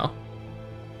information now.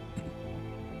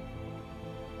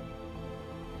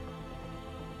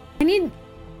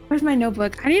 Where's my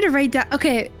notebook? I need to write down.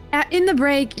 Okay, in the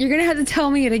break, you're gonna have to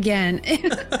tell me it again.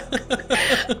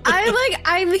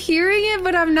 I'm hearing it,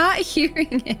 but I'm not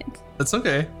hearing it. That's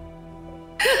okay.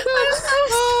 I'm so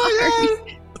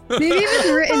sorry. Maybe if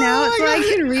it's written out so I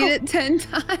can read it 10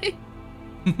 times.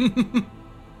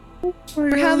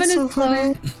 We're having so a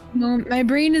slow moment. My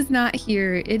brain is not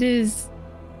here. It is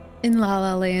in La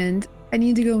La Land. I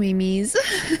need to go Mimi's.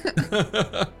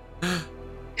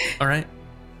 All right.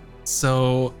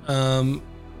 So,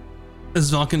 as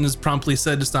Vulcan is promptly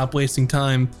said to stop wasting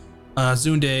time,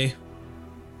 Zunde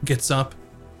gets up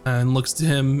and looks to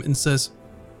him and says,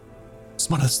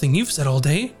 "Smartest thing you've said all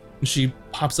day." And she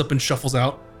pops up and shuffles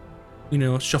out. You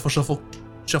know, shuffle, shuffle,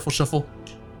 shuffle, shuffle,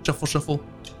 shuffle, shuffle,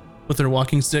 with her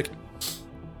walking stick.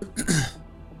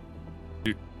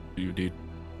 Do you need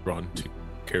Ron to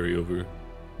carry over?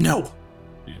 No.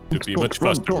 To be much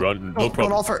faster, Ron. No Don't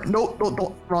problem. offer.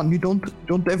 No, Ron. You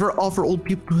don't ever offer old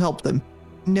people to help them.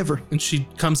 Never. And she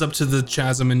comes up to the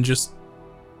chasm and just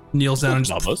kneels down and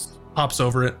just Bubbles. hops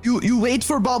over it. You wait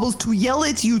for Bobbles to yell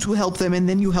at you to help them, and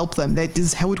then you help them. That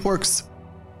is how it works.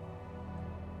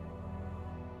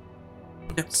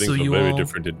 Yep, Things so are you very all,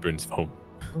 different in Bryn's home.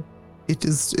 It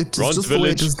is Ron's just the way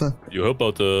it village. is done. You help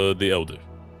out the elder.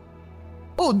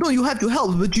 Oh no, you have to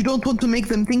help, but you don't want to make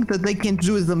them think that they can't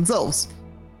do it themselves.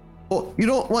 Oh, you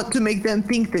don't want to make them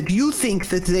think that you think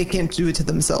that they can't do it to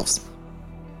themselves.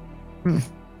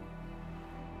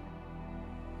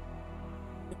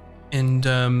 And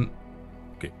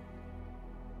Okay.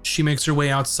 she makes her way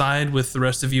outside with the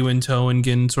rest of you in tow and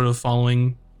Gin sort of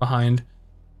following behind.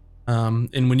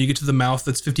 And when you get to the mouth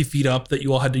that's 50 feet up that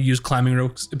you all had to use climbing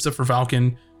ropes, except for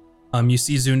Falcon, you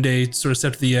see Zunde sort of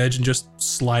step to the edge and just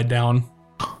slide down.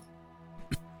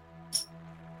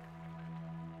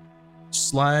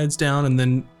 Slides down and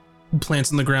then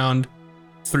plants on the ground,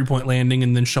 3-point landing,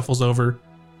 and then shuffles over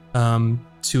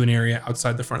to an area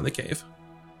outside the front of the cave.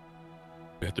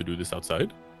 We have to do this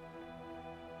outside.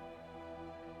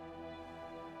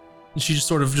 And she just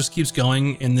sort of just keeps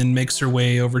going and then makes her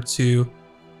way over to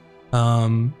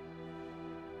a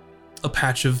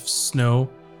patch of snow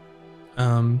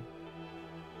and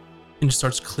just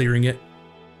starts clearing it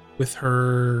with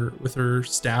her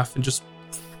staff and just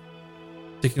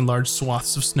taking large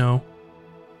swaths of snow.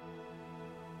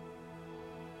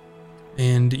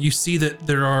 And you see that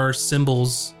there are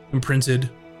symbols imprinted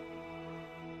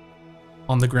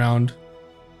on the ground.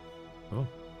 Oh.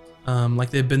 Like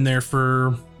they've been there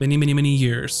for many, many, many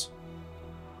years.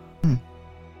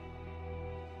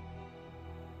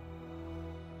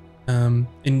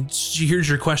 And she hears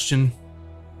your question.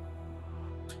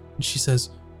 And she says,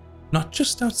 not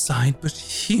just outside, but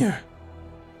here.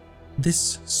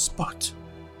 This spot.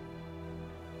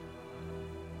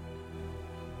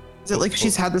 Is it like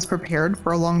she's had this prepared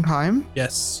for a long time?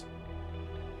 Yes.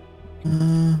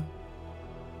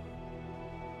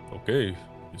 Okay.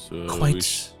 So we Quite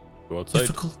should go outside.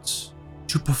 difficult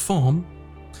to perform.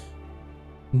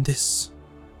 This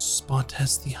spot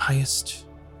has the highest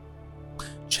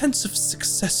chance of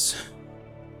success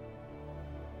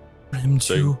for him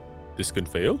Saying to. this can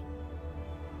fail.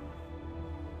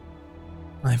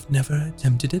 I've never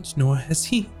attempted it, nor has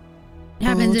he. It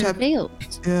happens if tap- it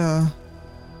fails. Yeah.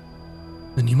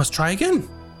 Then he must try again.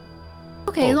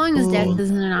 Okay, as long as death Oh.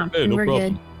 isn't an Hey, option, no we're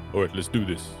problem. good. All right, let's do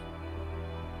this.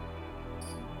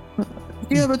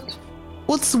 Yeah, but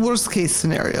what's the worst case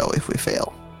scenario if we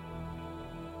fail?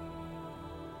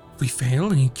 If we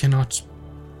fail and he cannot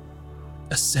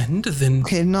ascend, then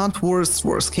Okay, not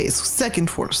worst case. Second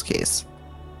worst case.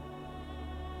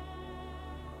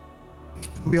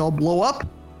 We all blow up?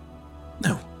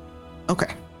 no.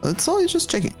 Okay. That's all, just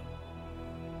checking.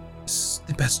 It's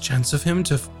the best chance of him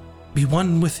to be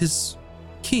one with his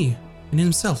key in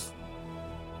himself.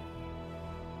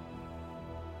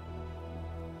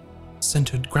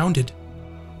 Centered, grounded.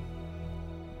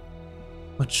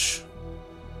 Much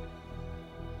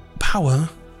power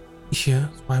here.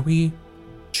 That's why we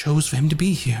chose for him to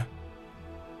be here.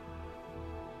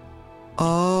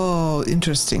 Oh,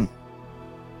 interesting.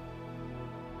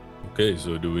 Okay,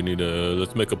 so do we need a...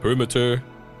 Let's make a perimeter.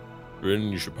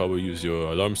 Bryn, you should probably use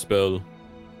your alarm spell. In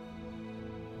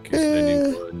case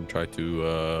anyone try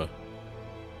to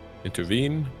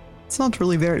intervene. It's not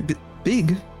really very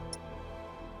big.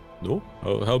 No?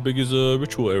 How big is a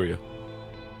ritual area?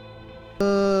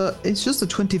 It's just a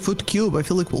 20-foot cube. I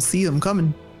feel like we'll see them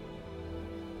coming.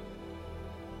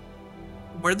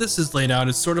 Where this is laid out,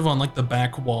 it's sort of on like the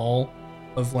back wall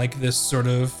of like this sort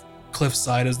of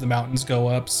cliffside as the mountains go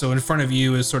up. So in front of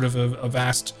you is sort of a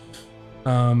vast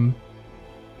like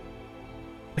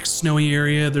snowy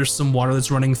area. There's some water that's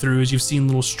running through, as you've seen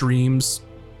little streams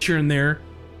here and there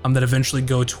that eventually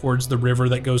go towards the river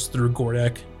that goes through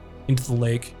Gordek into the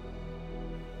lake.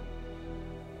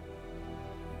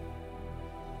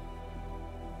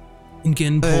 And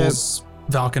Gin pulls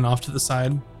Valken off to the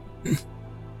side. He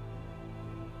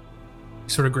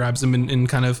sort of grabs him and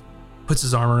kind of puts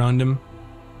his arm around him.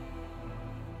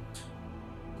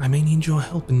 I may need your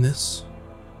help in this.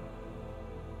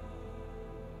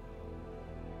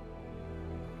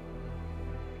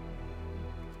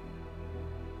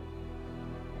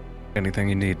 Anything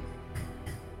you need.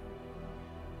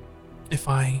 If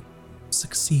I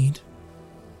succeed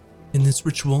in this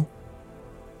ritual,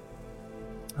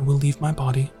 I will leave my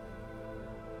body.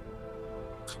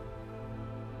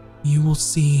 You will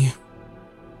see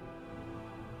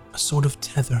a sort of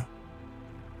tether,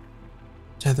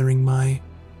 tethering my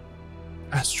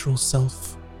astral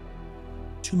self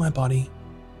to my body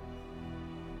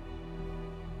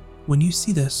when you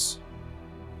see this,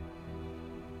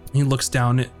 he looks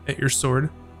down at your sword.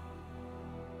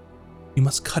 You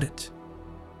must cut it.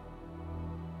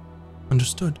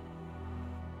 Understood?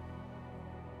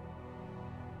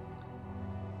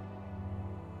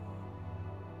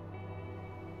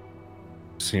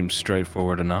 Seems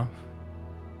straightforward enough.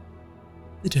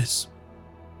 It is.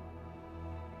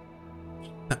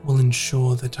 That will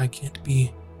ensure that I can't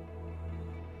be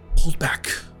pulled back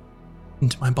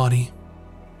into my body.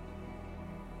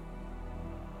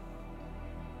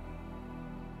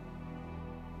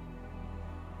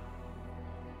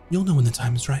 You'll know when the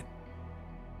time is right.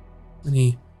 And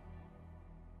he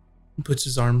puts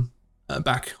his arm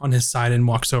back on his side and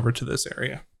walks over to this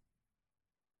area.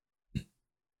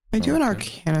 I do an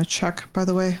Arcana check, by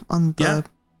the way, on the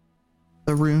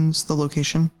runes, the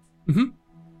location. Mm-hmm.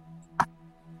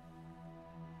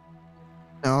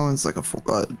 No, it's like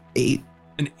 8.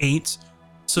 An 8.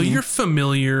 So you're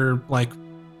familiar, like,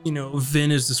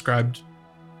 Vin is described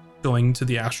going to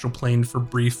the astral plane for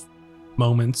brief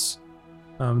moments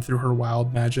through her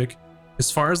wild magic.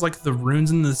 As far as like the runes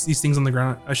and these things on the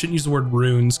ground, I shouldn't use the word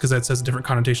runes because that has a different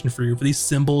connotation for you. For these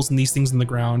symbols and these things in the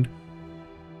ground,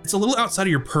 it's a little outside of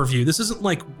your purview. This isn't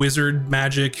like wizard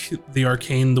magic, the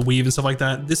arcane, the weave and stuff like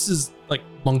that. This is like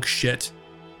monk shit,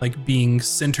 like being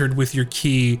centered with your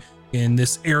key in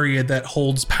this area that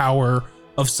holds power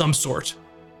of some sort.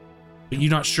 But you're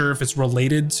not sure if it's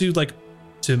related to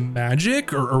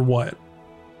magic or what.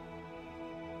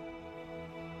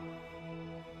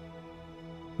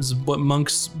 Is what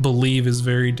monks believe is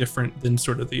very different than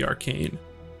sort of the arcane.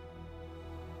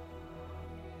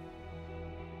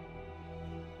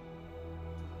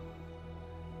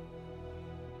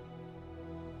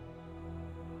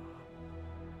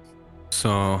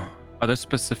 So, are there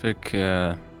specific,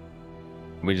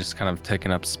 we just kind of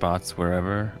taking up spots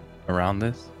wherever around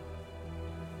this?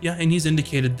 Yeah, and he's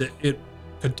indicated that it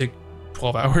could take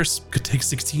 12 hours, could take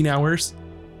 16 hours.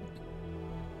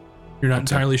 You're not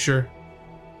entirely sure.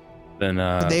 Then,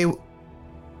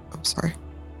 sorry.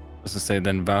 Let's just say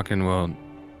then Valken will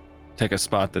take a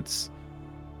spot that's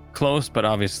close, but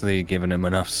obviously giving him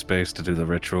enough space to do the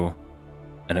ritual,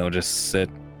 and he'll just sit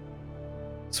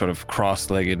sort of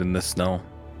cross-legged in the snow.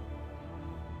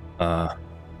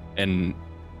 And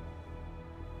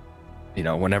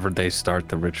whenever they start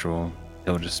the ritual,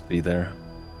 he'll just be there,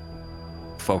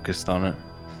 focused on it.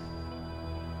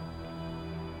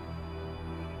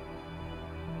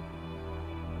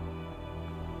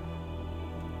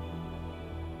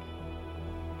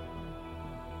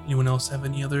 Anyone else have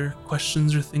any other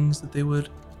questions or things that they would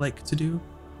like to do?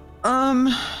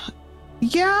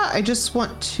 Yeah, I just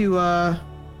want to, I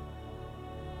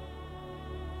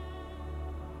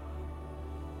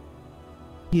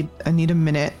need a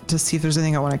minute to see if there's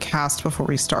anything I want to cast before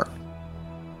we start.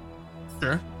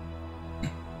 Sure.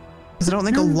 Because I don't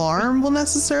think alarm will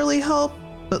necessarily help,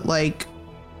 but like...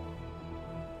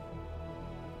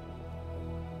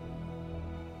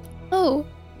 Oh,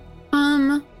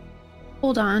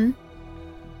 hold on.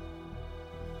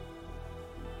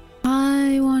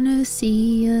 I want to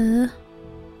see, I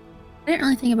didn't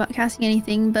really think about casting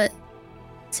anything, but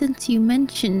since you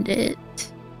mentioned it,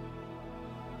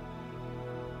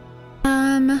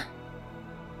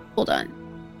 hold on.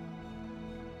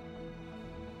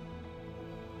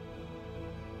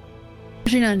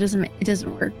 Actually, no, it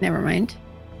doesn't work. Never mind.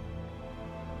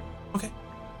 Okay.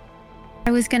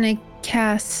 I was gonna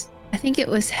cast, I think it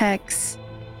was Hex.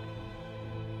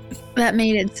 That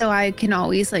made it so I can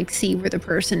always like see where the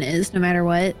person is no matter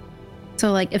what.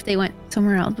 So like if they went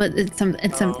somewhere else, but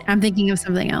I'm thinking of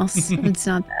something else. It's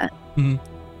not that. Mm-hmm.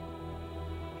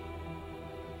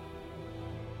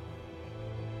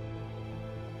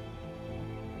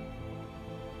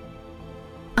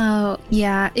 Oh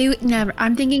yeah,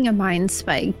 I'm thinking of Mind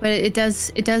Spike, but it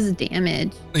does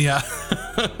damage. Yeah.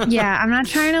 Yeah, I'm not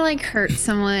trying to like hurt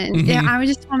someone. Mm-hmm. Yeah, I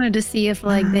just wanted to see if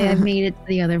like they had made it to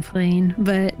the other plane,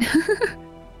 but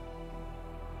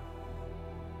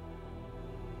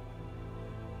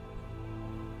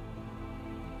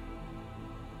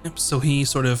Yep. So he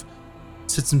sort of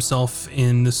sits himself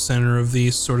in the center of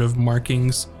these sort of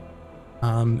markings,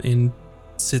 and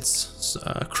sits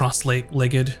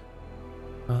cross-legged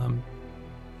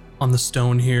on the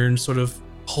stone here, and sort of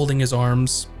holding his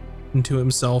arms into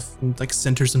himself, and like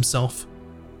centers himself,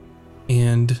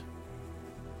 and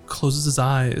closes his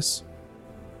eyes,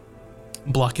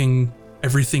 blocking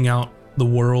everything out: the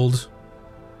world,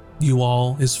 you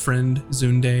all, his friend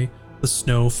Zunde, the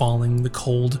snow falling, the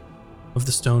cold of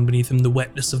the stone beneath him, the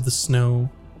wetness of the snow,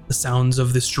 the sounds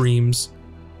of the streams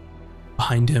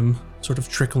behind him sort of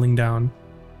trickling down.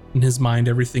 In his mind,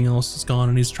 everything else is gone,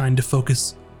 and he's trying to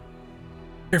focus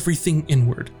everything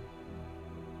inward.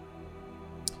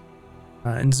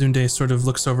 And Zunde sort of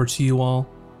looks over to you all.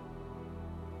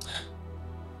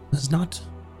 There's not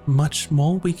much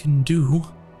more we can do.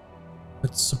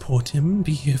 Let's support him,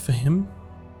 be here for him.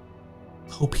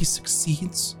 Hope he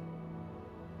succeeds.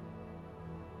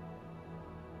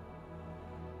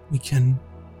 We can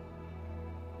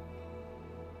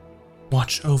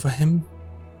watch over him.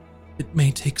 It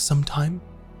may take some time.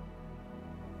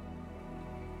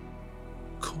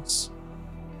 Of course.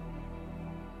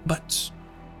 But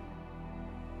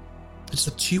it's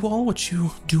up to you all what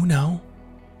you do now.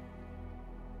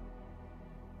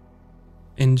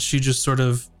 And she just sort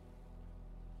of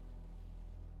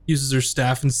uses her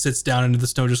staff and sits down into the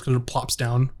snow, just kind of plops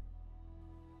down.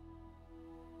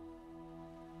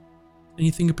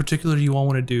 Anything in particular you all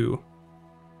want to do?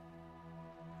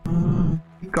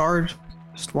 Guard.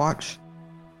 Just watch.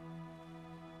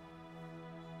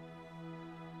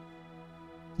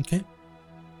 Okay.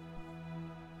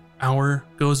 Hour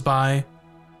goes by,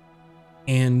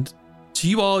 and to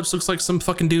you all, it just looks like some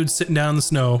fucking dude sitting down in the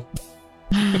snow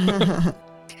in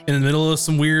the middle of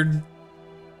some weird,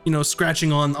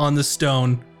 scratching on the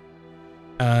stone.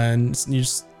 And you're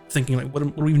just thinking, like, what are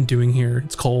we even doing here?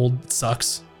 It's cold. It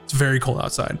sucks. It's very cold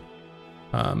outside.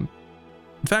 In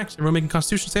fact, everyone making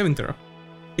Constitution saving throw.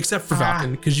 Except for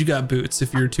Falcon, because you got boots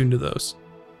if you're attuned to those.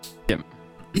 Yep.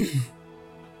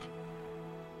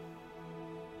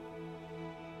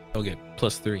 I'll get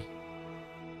 +3.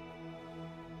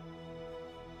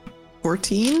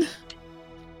 14.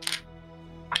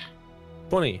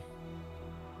 20.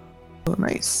 Oh,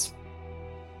 nice.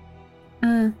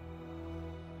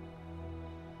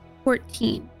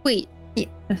 14. Wait. Yeah,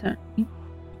 that's not.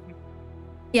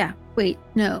 Yeah, wait,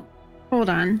 no. Hold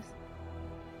on.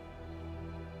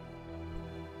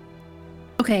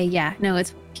 Okay, yeah, no,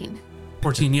 it's 14.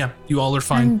 14, yeah. You all are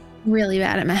fine. I'm really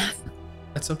bad at math.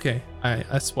 That's okay.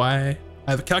 That's why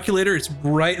I have a calculator. It's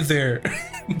right there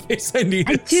in case I need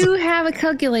I it. do have a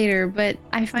calculator, but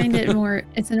I find it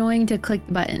it's annoying to click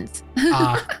the buttons.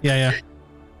 Yeah.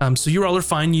 So you all are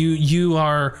fine. You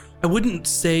are, I wouldn't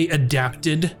say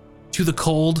adapted to the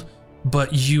cold,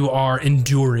 but you are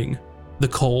enduring the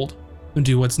cold and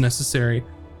do what's necessary.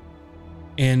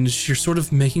 And you're sort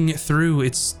of making it through.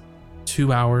 It's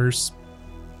 2 hours,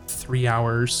 3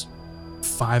 hours,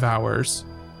 5 hours,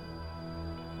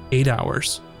 8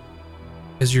 hours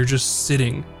as you're just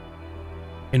sitting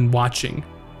and watching.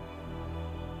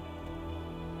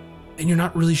 And you're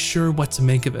not really sure what to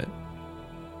make of it.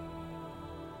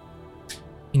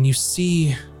 And you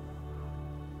see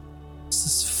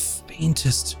this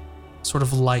faintest sort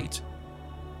of light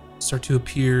start to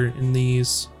appear in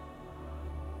these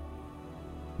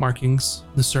markings,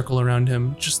 the circle around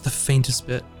him, just the faintest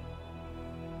bit,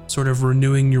 sort of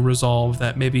renewing your resolve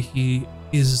that maybe he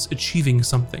is achieving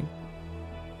something.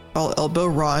 I'll elbow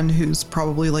Ron, who's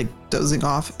probably like dozing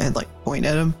off, and like point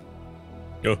at him.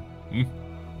 Oh.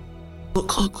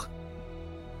 Look.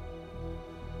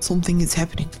 Something is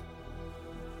happening.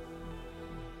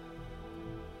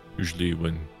 Usually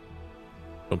when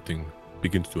something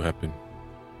begins to happen,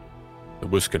 the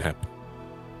worst can happen.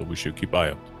 So we should keep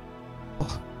eye out.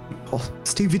 Oh,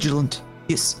 stay vigilant.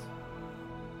 Yes.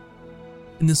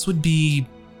 And this would be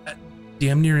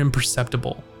damn near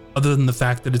imperceptible, other than the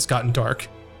fact that it's gotten dark.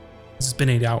 It's been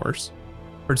 8 hours,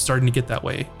 or it's starting to get that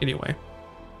way anyway.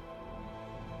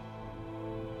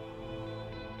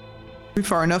 We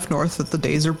far enough north that the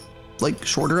days are like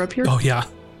shorter up here. Oh yeah,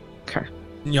 Okay.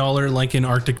 y'all are like in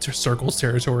Arctic Circles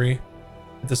territory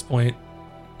at this point.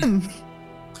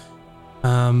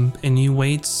 And you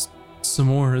wait some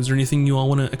more. Is there anything you all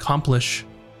want to accomplish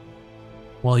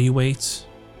while you wait?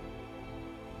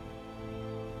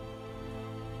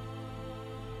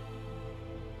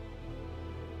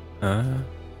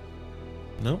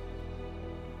 No.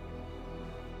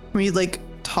 Can we like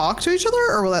talk to each other,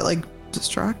 or will that like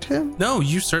distract him? No,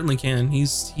 you certainly can.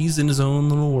 He's in his own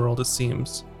little world, it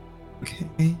seems.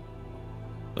 Okay.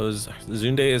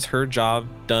 Zunde, is her job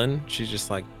done? She's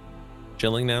just like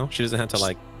chilling now. She doesn't have to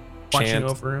like Watching chant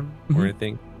over him. or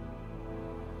anything.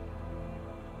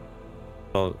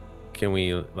 Well, can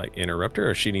we like interrupt her,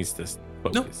 or she needs to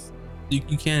focus?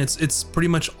 You can. It's pretty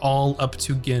much all up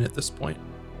to Gin at this point.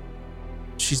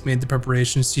 She's made the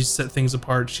preparations. She's set things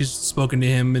apart. She's spoken to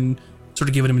him and sort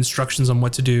of given him instructions on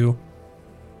what to do.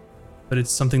 But it's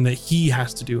something that he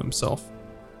has to do himself.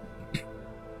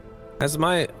 Has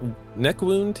my neck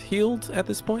wound healed at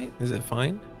this point? Is it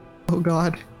fine? Oh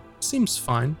God. Seems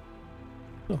fine.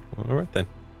 Oh, all right then.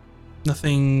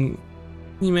 Nothing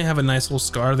You may have a nice little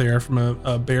scar there from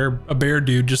a bear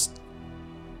dude just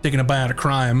taking a bite out of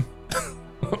crime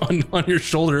on your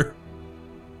shoulder.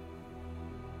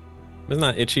 It's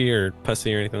not itchy or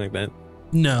pussy or anything like that.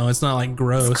 No, it's not like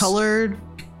gross. It's colored,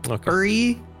 Okay.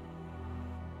 furry.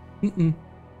 Mm-mm.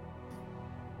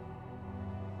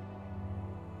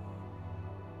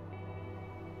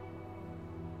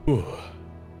 Ooh.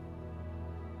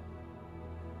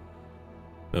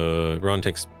 Ron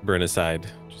takes Bryn aside.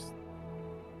 Just,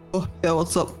 Oh, yeah,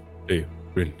 what's up? Hey,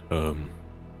 Bryn.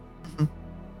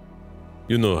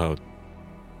 You know how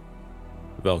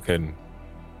Valken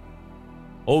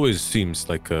always seems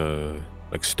like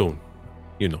stone,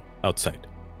 outside.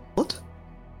 What?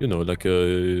 Like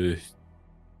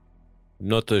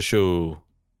not to show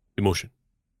emotion.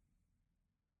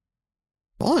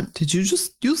 Ron, did you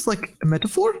just use like a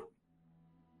metaphor?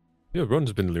 Yeah,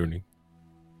 Ron's been learning.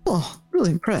 Oh,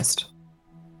 really impressed.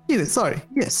 Anyway, sorry.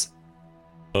 Yes.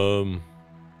 I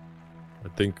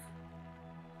think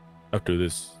after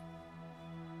this,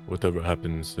 whatever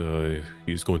happens,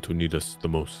 he's going to need us the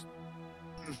most.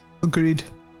 Agreed.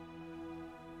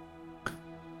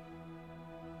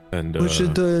 And We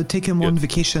should take him yeah. on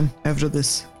vacation after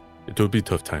this. it will be a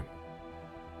tough time.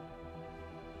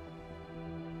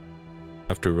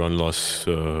 After Ron lost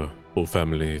whole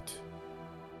family, it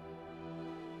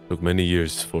took many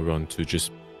years for Ron to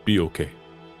just be okay.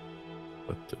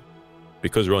 But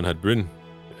because Ron had Bryn,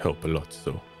 it helped a lot.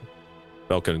 So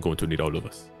Valken is going to need all of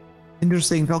us. And you're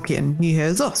saying Valken, he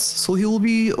has us, so he will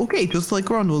be okay, just like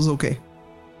Ron was okay.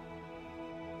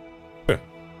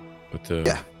 But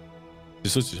Yeah.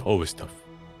 this is always tough.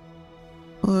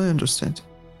 I understand.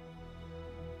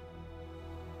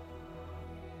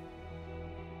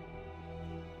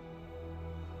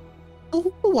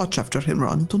 We'll watch after him,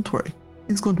 Ron. Don't worry.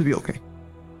 He's going to be okay.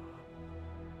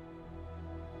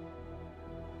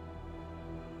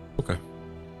 Okay.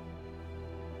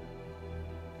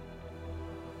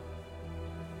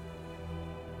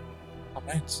 All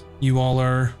right. You all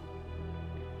are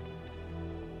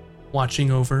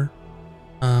watching over.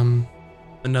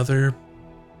 Another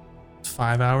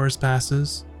 5 hours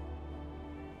passes.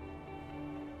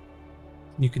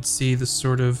 You could see the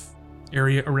sort of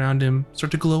area around him start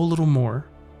to glow a little more.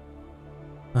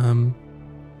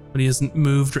 But he hasn't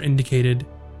moved or indicated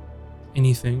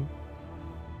anything.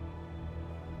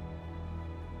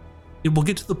 It will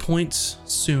get to the point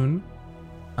soon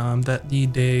that the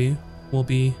day will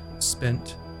be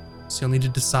spent. So you'll need to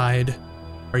decide,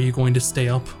 are you going to stay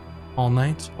up all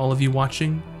night, all of you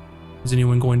watching? Is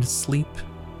anyone going to sleep?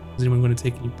 Is anyone going to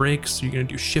take any breaks? Are you going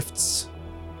to do shifts?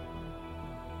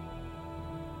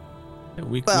 yeah,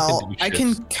 we Well, can do I shifts.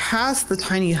 can cast the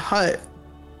tiny hut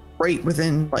right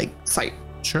within, like, sight.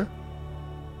 Sure.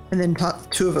 And then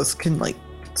two of us can, like,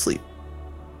 sleep.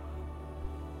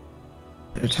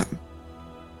 At a time.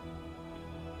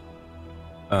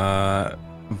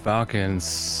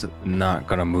 Valken's not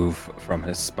gonna move from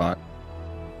his spot.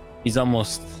 He's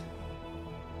almost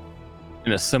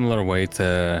in a similar way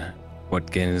to what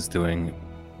Gin is doing.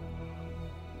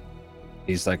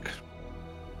 He's like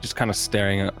just kind of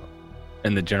staring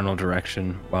in the general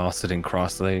direction while sitting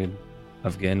cross-legged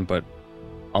of Gin, but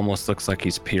almost looks like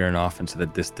he's peering off into the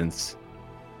distance.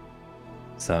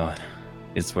 So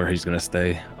it's where he's gonna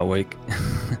stay awake.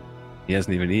 He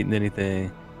hasn't even eaten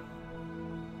anything.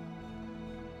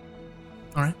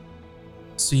 All right.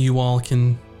 So you all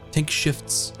can take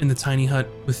shifts in the tiny hut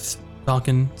with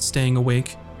Falcon staying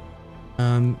awake.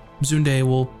 Zunde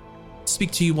will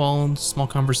speak to you all in a small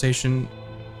conversation.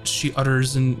 She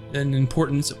utters an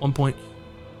importance at one point.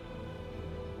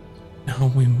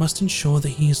 Now we must ensure that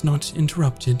he is not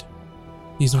interrupted.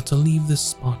 He's not to leave this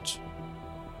spot.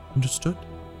 Understood?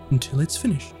 Until it's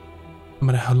finished. No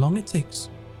matter how long it takes.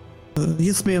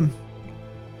 Yes, ma'am.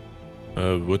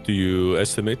 What do you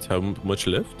estimate? How much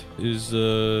left is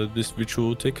this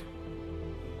ritual take?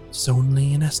 It's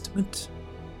only an estimate.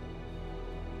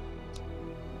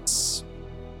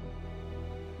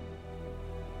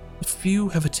 Few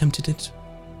have attempted it.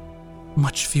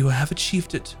 Much fewer have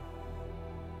achieved it.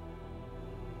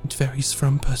 It varies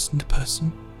from person to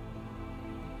person.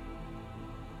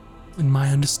 In my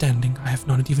understanding, I have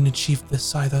not even achieved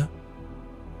this either.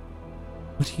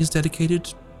 But he has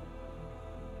dedicated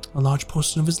a large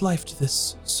portion of his life to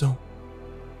this, so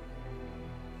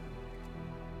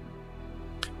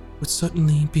would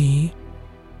certainly be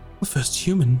the first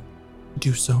human to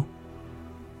do so.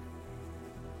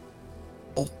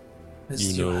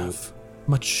 As You you know- have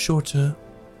much shorter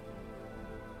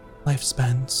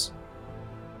lifespans.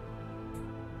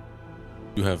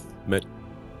 You have met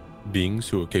beings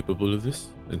who are capable of this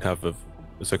and have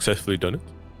successfully done it?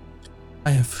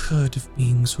 I have heard of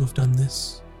beings who have done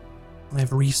this. I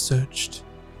have researched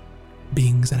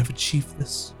beings that have achieved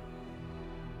this.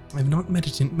 I have not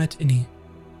met any.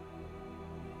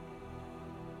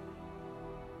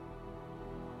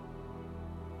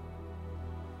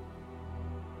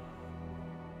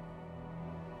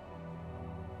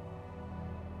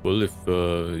 Well, if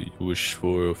you wish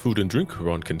for food and drink,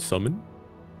 Ron can summon.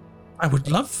 I would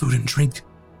love food and drink.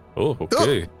 Oh,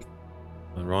 okay.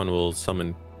 Ron will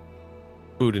summon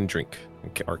food and drink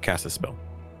or cast a spell.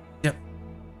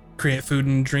 Create food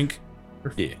and drink.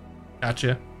 Yeah.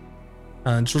 Gotcha.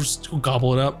 And she'll just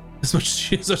gobble it up as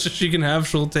much as she can have.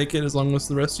 She'll take it as long as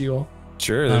the rest of you all.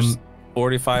 Sure, there's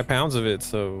 45 pounds of it,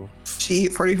 so She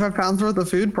eat 45 pounds worth of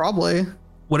food, probably.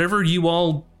 Whatever you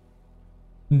all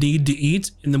need to eat,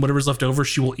 and then whatever's left over,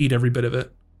 she will eat every bit of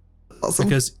it. Awesome.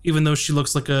 Because even though she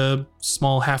looks like a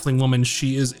small halfling woman,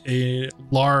 she is a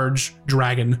large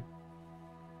dragon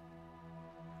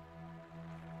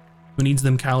who needs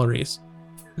them calories.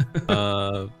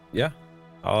 yeah.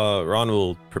 Ron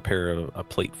will prepare a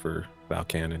plate for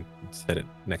Valkan and set it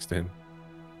next to him.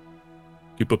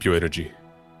 Keep up your energy.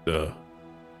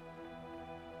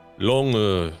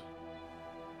 Long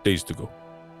days to go.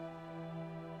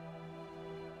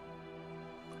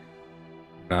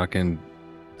 Falcon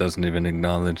doesn't even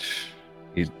acknowledge.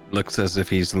 He looks as if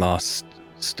he's lost,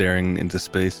 staring into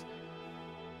space.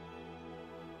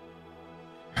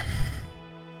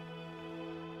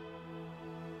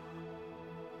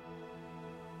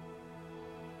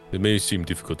 It may seem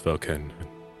difficult, Valkan.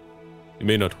 You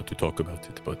may not want to talk about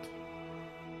it, but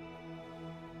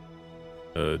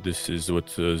this is what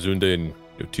Zunde and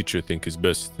your teacher think is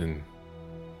best, and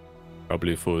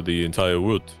probably for the entire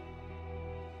world.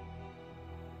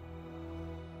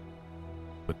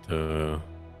 But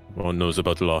Ron knows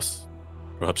about loss,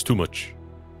 perhaps too much.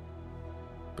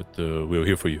 But we're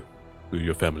here for you, we're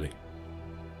your family.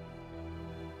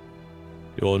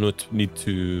 You all not need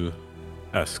to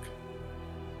ask.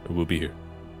 We'll be here.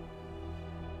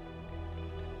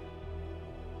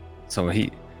 So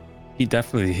he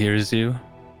definitely hears you,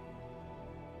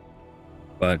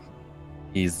 but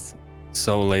he's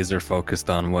so laser focused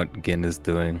on what Gin is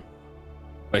doing.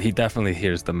 But he definitely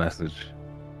hears the message.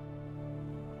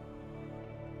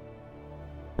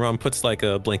 Ron puts like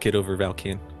a blanket over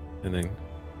Valkan and then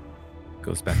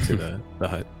goes back to the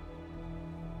hut.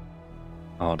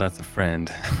 Oh, that's a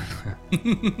friend.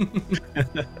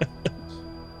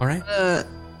 All right.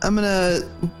 I'm gonna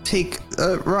take.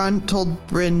 Ron told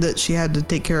Bryn that she had to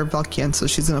take care of Valkian, so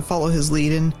she's gonna follow his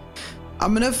lead, and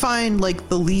I'm gonna find like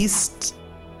the least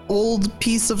old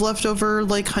piece of leftover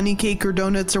like honey cake or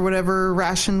donuts or whatever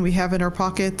ration we have in our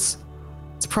pockets.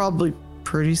 It's probably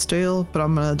pretty stale, but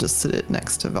I'm gonna just sit it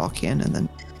next to Valkian and then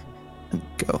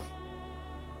go.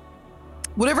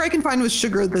 Whatever I can find with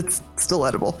sugar that's still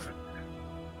edible.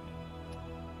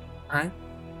 All right.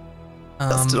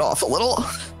 Dust it off a little.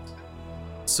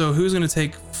 So who's going to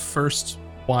take first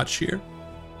watch here?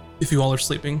 If you all are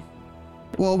sleeping.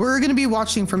 Well, we're gonna be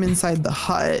watching from inside the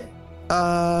hut,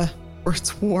 where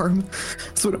it's warm.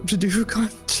 So we don't have to do con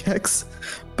checks.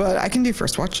 But I can do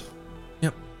first watch.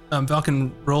 Yep. Val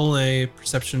can roll a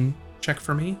perception check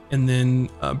for me, and then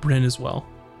Bryn as well.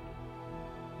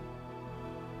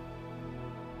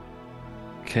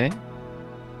 Okay.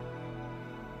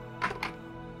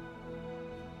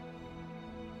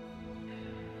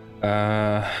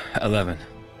 Uh, 11.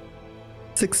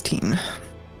 16.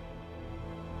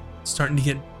 Starting to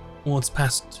get, well, it's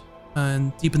past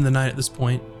deep in the night at this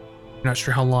point. You're not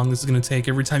sure how long this is going to take.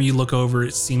 Every time you look over,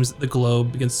 it seems that the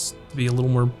globe begins to be a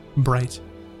little more bright,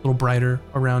 a little brighter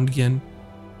around again.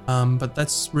 But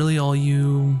that's really all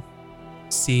you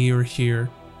see or hear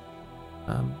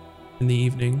in the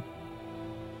evening.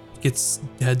 It gets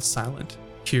dead silent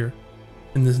here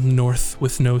in the north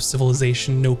with no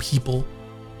civilization, no people.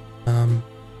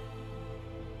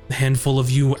 The handful of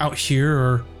you out here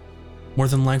are more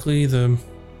than likely the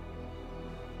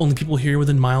only people here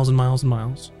within miles and miles and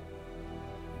miles.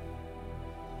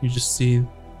 You just see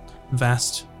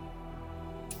vast,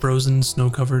 frozen,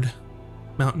 snow-covered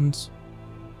mountains.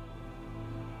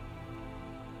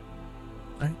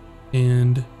 All right.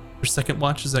 And for second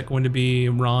watch, is that going to be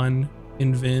Ron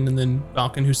and Vin and then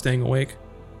Falcon who's staying awake?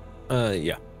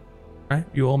 Yeah. All right.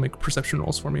 You all make perception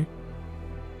rolls for me.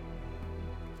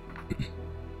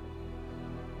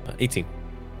 18.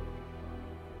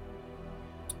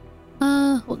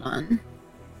 Hold on.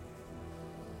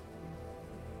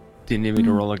 Do you need me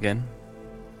to roll again?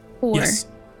 4. Yes.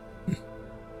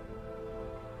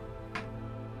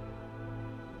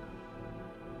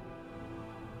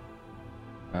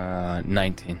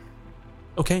 19.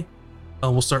 Okay.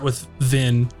 We'll start with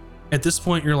Vin. At this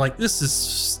point, you're like, this is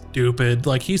stupid.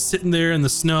 Like, he's sitting there in the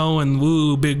snow and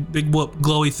woo, big whoop,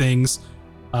 glowy things.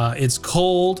 It's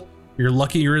cold. You're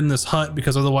lucky you're in this hut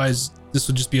because otherwise this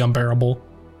would just be unbearable.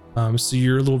 So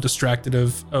you're a little distracted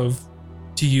of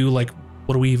to you, like,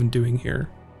 what are we even doing here?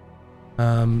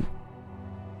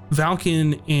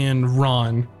 Valken and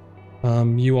Ron,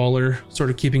 you all are sort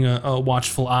of keeping a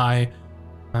watchful eye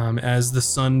as the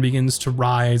sun begins to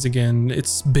rise again.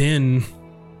 It's been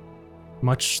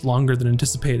much longer than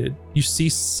anticipated. You see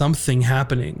something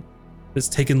happening that's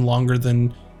taken longer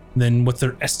than what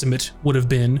their estimate would have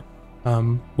been,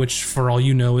 which for all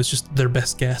you know is just their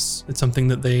best guess. It's something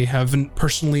that they haven't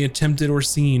personally attempted or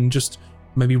seen, just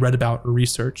maybe read about or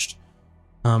researched.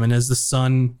 And as the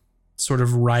sun sort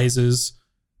of rises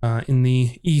in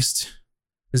the east,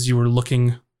 as you were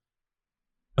looking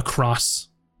across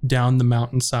down the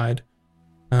mountainside,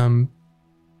 you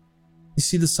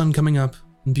see the sun coming up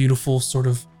in beautiful sort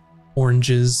of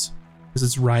oranges as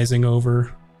it's rising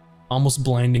over, almost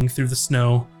blinding through the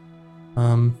snow.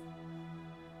 And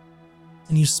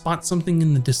you spot something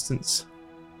in the distance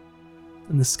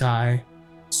in the sky,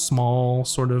 small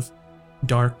sort of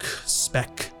dark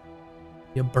speck,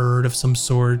 a bird of some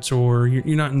sort, or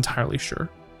you're not entirely sure.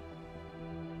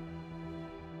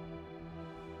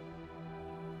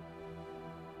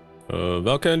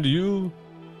 Valken, do you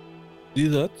see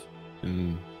that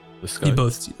in the sky? You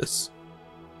both see this.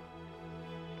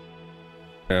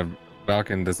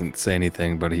 Valken doesn't say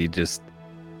anything, but he just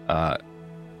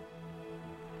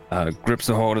grips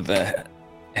a hold of the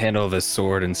handle of his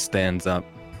sword and stands up.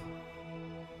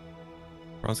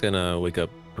 Ron's gonna wake up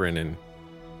Brennan.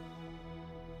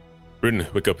 Bryn,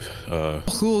 wake up.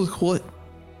 Cool, what?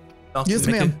 Falcon, Yes,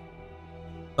 make ma'am.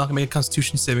 Falcon, make a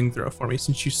Constitution saving throw for me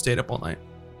since you stayed up all night.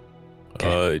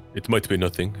 It might be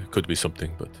nothing. It could be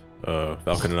something, but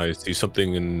Falcon and I see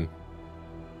something in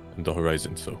the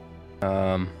horizon, so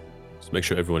just make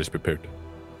sure everyone is prepared.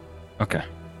 Okay.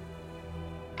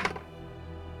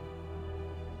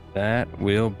 That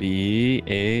will be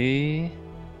a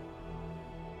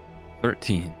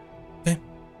 13.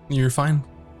 You're fine.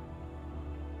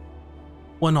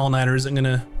 One all-nighter isn't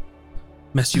gonna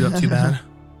mess you up too bad.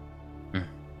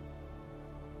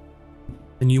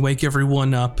 And you wake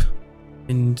everyone up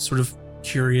and sort of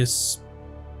curious.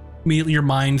 Immediately your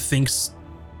mind thinks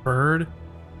bird.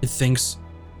 It thinks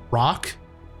rock.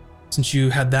 Since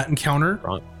you had that encounter,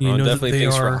 Ron you know that definitely they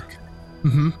thinks are. rock.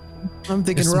 Mm-hmm. I'm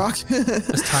thinking Yes. rock.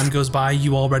 As time goes by,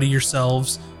 you all ready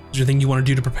yourselves. Is there anything you want to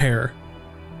do to prepare?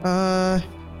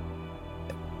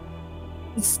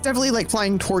 It's definitely like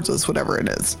flying towards us, whatever it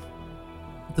is.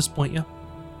 At this point, yeah.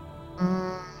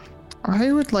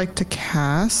 I would like to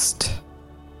cast.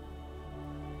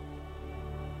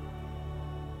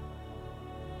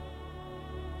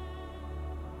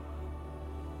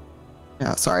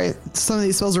 Yeah, sorry. Some of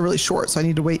these spells are really short, so I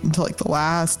need to wait until like the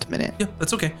last minute. Yeah,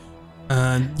 that's okay.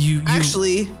 You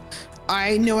Actually,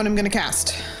 I know what I'm gonna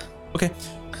cast. okay.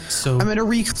 So I'm gonna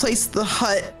replace the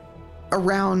hut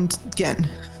around Gen.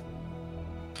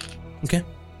 okay.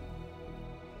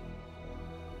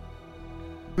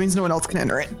 Means no one else can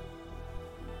enter it.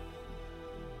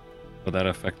 Will that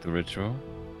affect the ritual?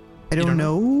 I don't don't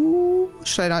know.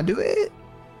 Should I not do it?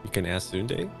 You can ask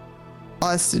Sunday. I'll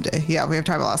ask today. Yeah, we have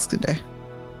time. I'll ask today.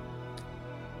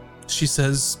 She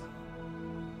says,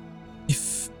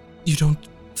 if you don't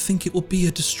think it will be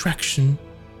a distraction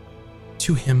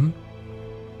to him,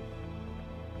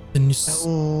 then you I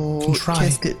will can try.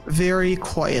 cast it very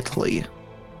quietly.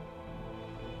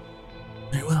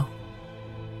 Very well.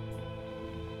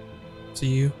 So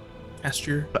you cast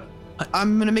your.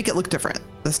 I'm gonna make it look different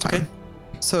this time. Okay.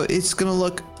 So it's gonna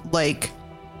look like,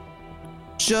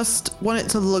 just want it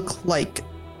to look like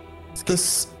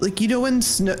this, like, you know, when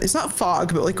snow, it's not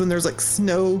fog, but like when there's like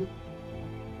snow,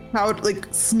 cloud, like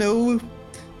snow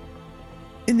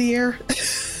in the air.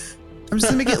 I'm just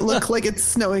gonna make it look like it's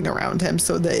snowing around him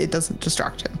so that it doesn't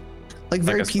distract him. Like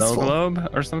very Like a peaceful. snow globe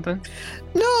or something?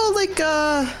 No, like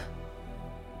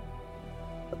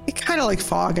it kind of like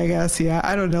fog, I guess. Yeah,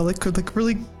 I don't know, like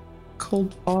really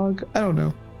cold fog. I don't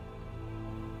know.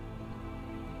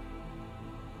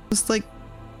 Just like,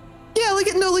 yeah,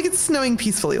 like like it's snowing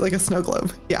peacefully, like a snow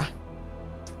globe. Yeah,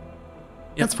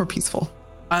 that's more peaceful.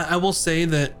 I will say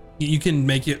that you can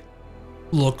make it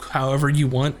look however you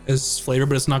want as flavor,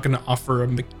 but it's not going to offer a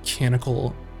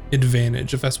mechanical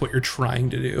advantage if that's what you're trying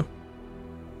to do.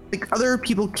 Like other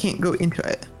people can't go into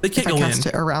it. They can't if I go cast in.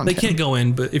 It around They him. can't go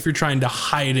in, but if you're trying to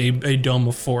hide a dome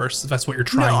of force, if that's what you're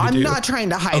trying No, to do. I'm not trying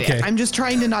to hide Okay. it. I'm just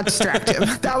trying to not distract him.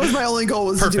 That was my only goal,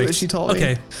 was to do Perfect. what she told me.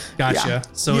 Okay, gotcha. Yeah.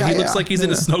 So Yeah, he looks yeah, like he's in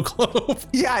a yeah. snow globe,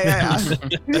 Yeah.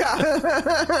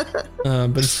 Yeah.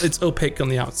 but it's opaque on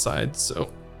the outside.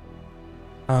 So,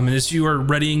 and as you are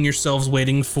readying yourselves,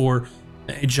 waiting for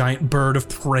a giant bird of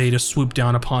prey to swoop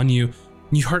down upon you,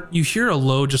 you hear a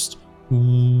low, just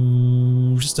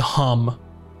a hum,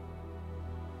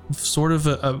 sort of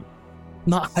a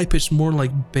not high pitched, more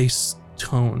like bass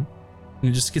tone, and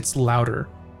it just gets louder.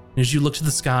 And as you look to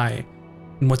the sky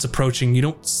and what's approaching, you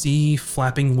don't see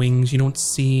flapping wings, you don't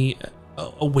see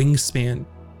a wingspan.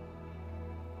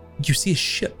 You see a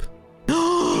ship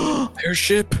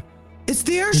Airship. It's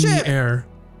the in airship. the air,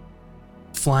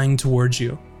 flying towards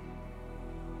you.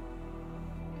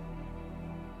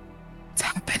 It's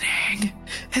happening.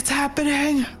 It's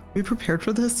happening. Are we prepared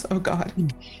for this? Oh God.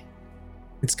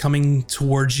 It's coming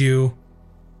towards you,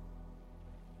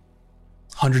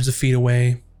 hundreds of feet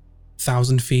away,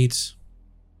 1,000 feet,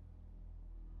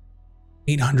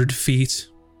 800 feet.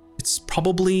 It's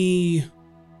probably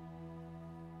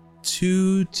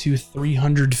 200 to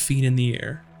 300 feet in the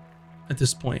air at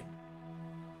this point,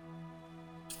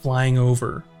 flying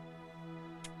over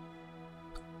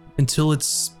until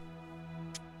it's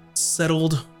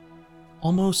settled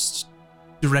almost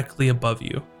directly above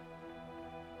you.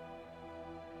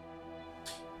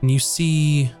 And you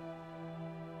see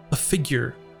a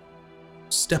figure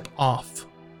step off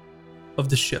of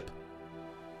the ship.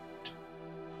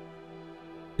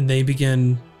 And they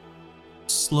begin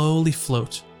slowly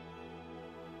float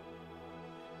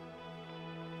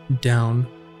down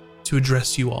to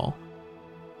address you all.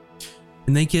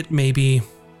 And they get maybe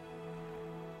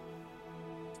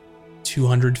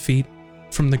 200 feet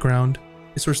from the ground.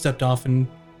 They sort of stepped off and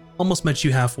almost met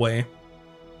you halfway.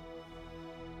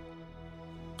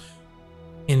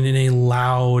 And in a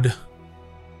loud,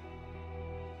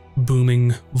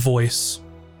 booming voice,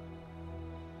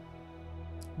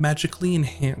 magically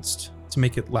enhanced to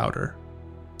make it louder,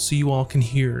 so you all can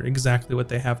hear exactly what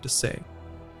they have to say.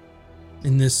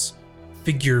 And this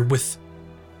figure with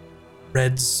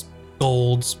reds,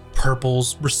 golds,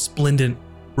 purples, resplendent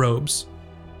robes,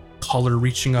 collar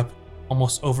reaching up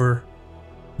almost over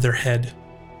their head,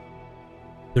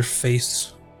 their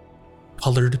face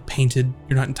colored, painted,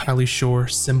 you're not entirely sure,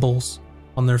 symbols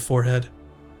on their forehead.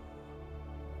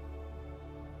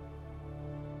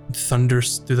 It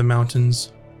thunders through the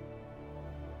mountains.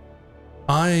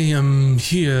 I am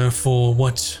here for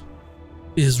what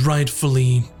is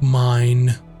rightfully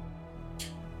mine.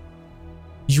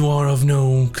 You are of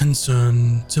no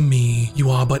concern to me.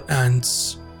 You are but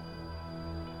ants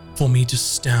for me to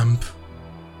stamp.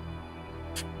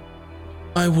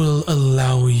 I will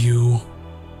allow you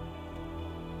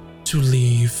to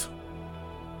leave.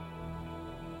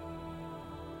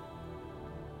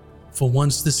 For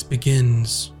once this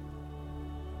begins,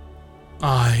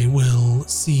 I will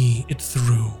see it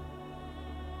through.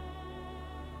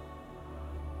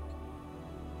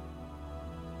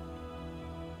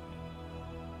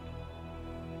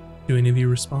 Do any of you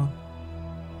respond?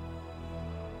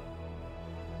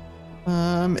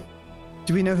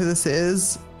 Do we know who this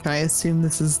is? Can I assume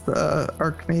this is the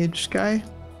Archmage guy?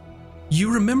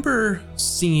 You remember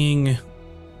seeing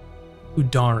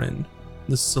Udarin,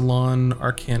 the Salon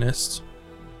Arcanist,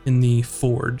 in the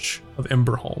Forge of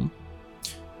Emberholm.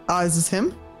 Is this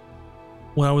him?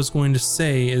 What I was going to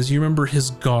say is you remember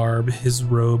his garb, his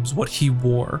robes, what he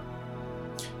wore.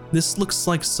 This looks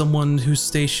like someone whose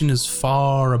station is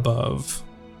far above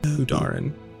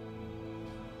Udarin.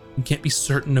 You can't be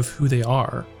certain of who they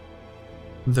are.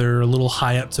 They're a little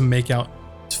high up to make out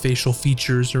facial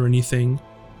features or anything.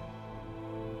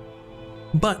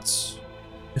 But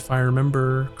if I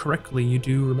remember correctly, you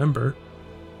do remember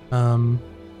the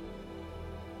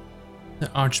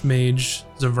Archmage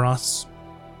Zavras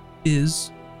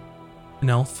is an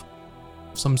elf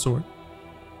of some sort.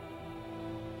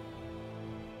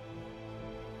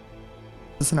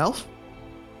 Is this an elf?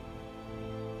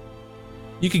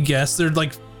 You could guess. They're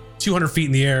like 200 feet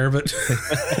in the air, but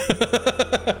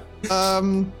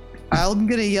I'm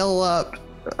gonna yell up.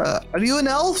 Are you an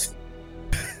elf?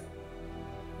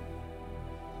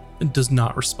 it does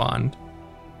not respond.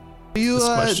 Are you This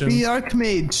the question.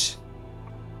 Archmage?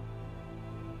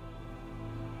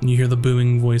 And you hear the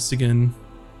booming voice again.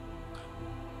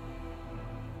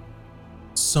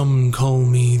 Some call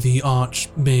me the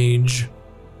Archmage,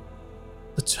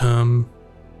 the term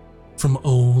from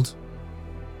old.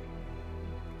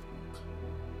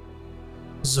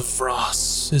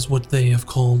 Zavras is what they have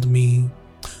called me.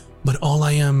 But all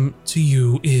I am to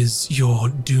you is your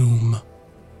doom.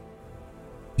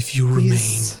 If you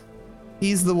remain.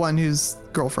 He's the one whose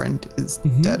girlfriend is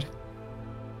Mhm. dead.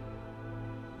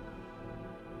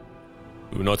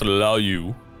 We will not allow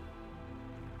you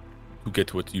to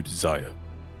get what you desire,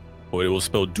 or it will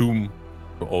spell doom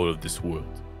for all of this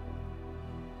world.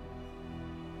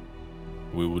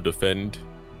 We will defend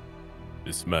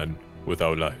this man with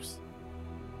our lives.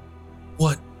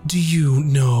 What do you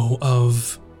know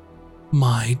of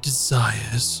my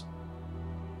desires?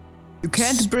 You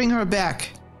can't bring her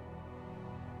back.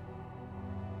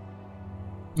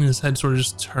 And his head sort of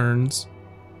just turns.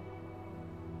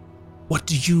 What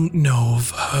do you know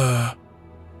of her?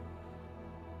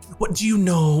 What do you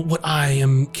know what I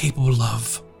am capable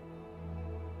of?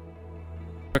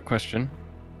 Quick question.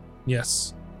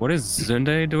 Yes. What is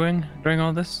Zunde doing during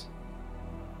all this?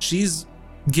 She's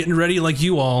getting ready like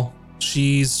you all.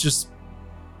 She's just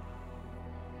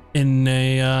in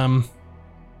a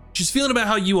she's feeling about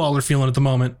how you all are feeling at the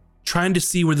moment, trying to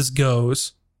see where this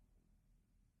goes.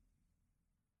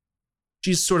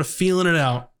 She's sort of feeling it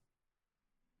out.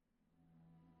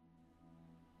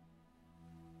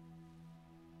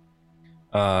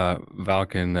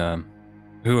 Valken,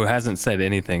 who hasn't said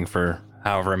anything for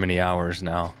however many hours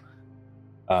now,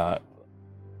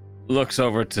 looks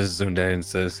over to Zunde and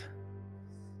says,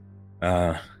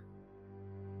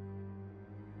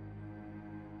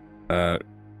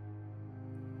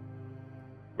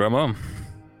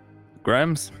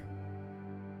 Grams?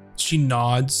 She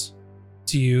nods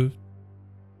to you,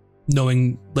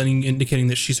 indicating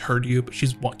that she's heard you, but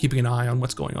she's keeping an eye on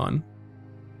what's going on.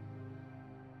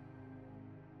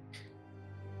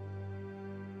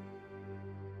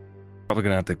 Probably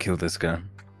gonna have to kill this guy.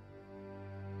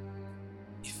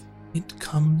 If it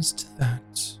comes to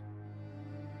that,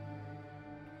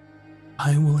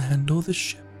 I will handle the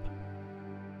ship.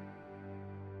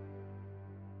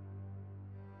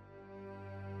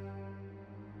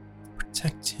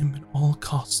 Protect him at all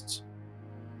costs.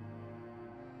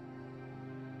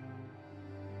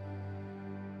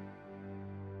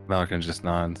 Valken just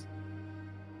nods.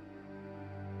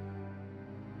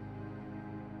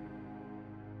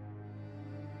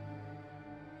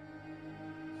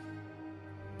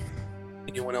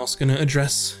 Anyone else gonna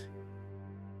address?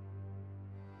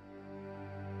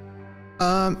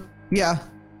 Yeah.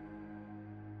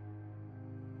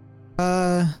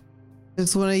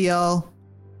 Just wanna yell,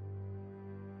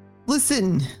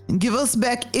 listen, and give us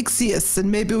back Ixius and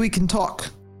maybe we can talk.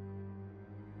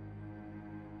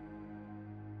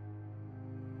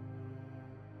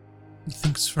 He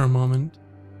thinks for a moment.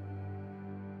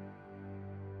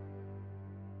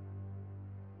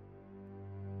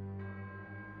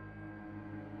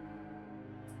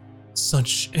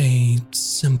 Such a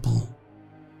simple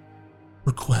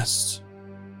request.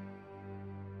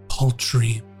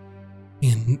 Paltry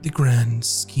in the grand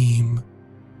scheme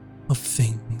of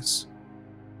things.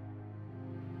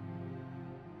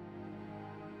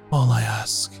 All I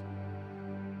ask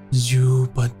is you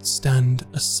but stand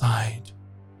aside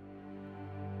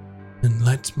and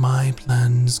let my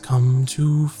plans come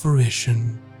to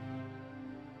fruition.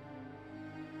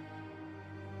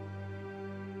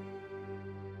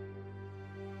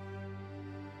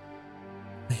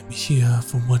 I am here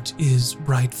for what is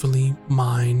rightfully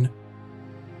mine.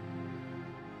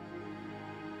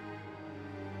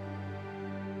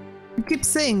 You keep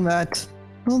saying that.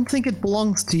 I don't think it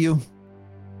belongs to you.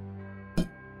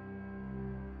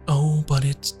 Oh, but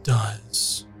it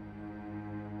does.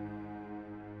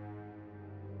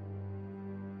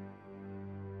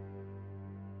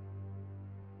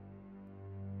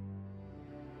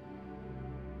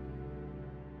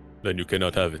 Then you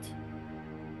cannot have it,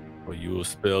 or you will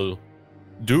spell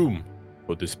doom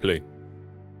for this plane.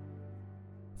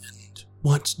 And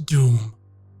what doom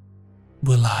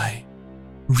will I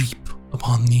reap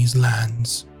upon these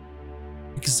lands?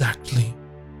 Exactly.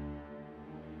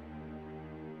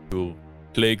 You will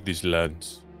plague these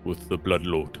lands with the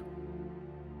Bloodlord.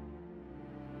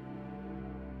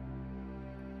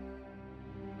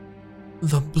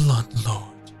 The Bloodlord.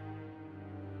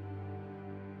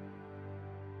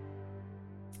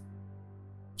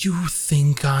 You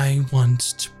think I want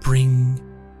to bring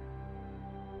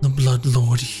the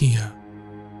Bloodlord here?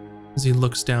 As he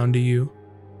looks down to you.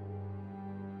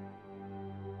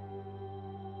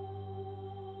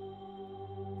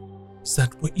 Is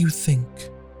that what you think?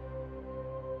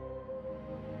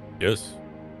 Yes.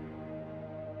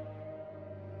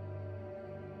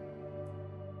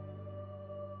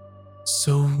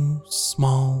 So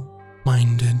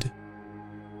small-minded.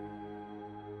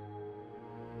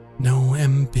 No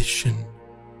ambition.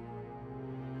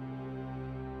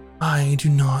 I do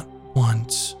not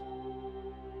want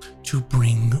to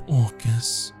bring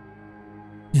Orcus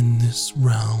in this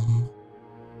realm.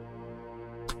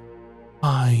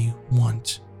 I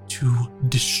want to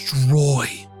destroy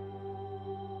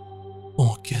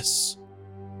Orcus,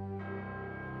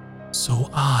 so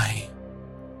I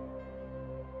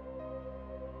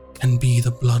can be the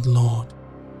Blood Lord.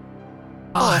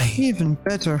 I even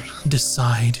better.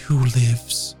 decide who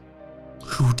lives,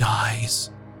 who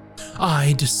dies.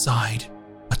 I decide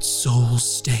what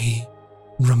souls stay,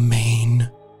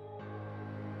 remain.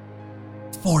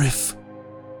 For if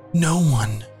no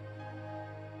one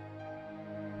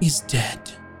is dead,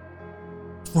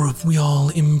 for if we all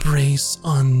embrace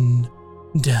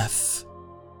undeath,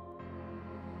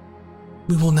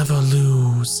 we will never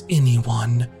lose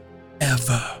anyone,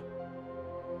 ever.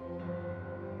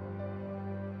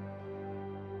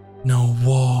 No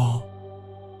war,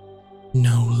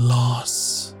 no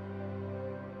loss,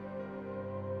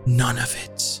 none of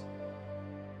it.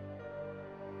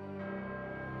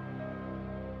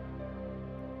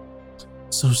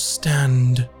 So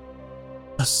stand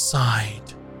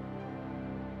aside,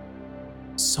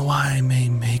 so I may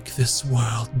make this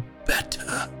world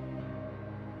better.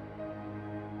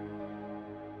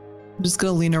 I'm just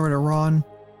gonna lean over to Ron.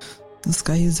 This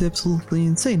guy is absolutely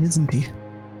insane, isn't he?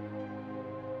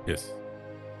 Yes.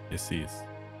 Yes, he is.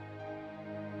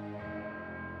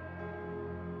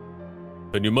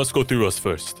 Then you must go through us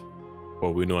first,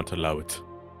 or we will not allow it.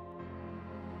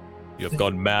 You have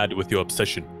gone mad with your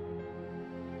obsession.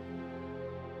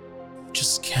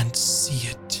 Just can't see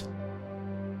it.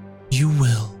 You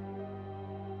will.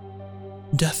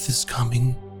 Death is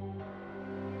coming.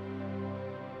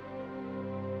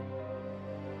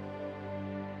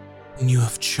 And you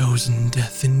have chosen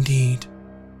death indeed.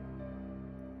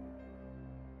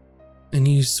 And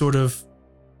he sort of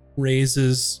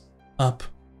raises up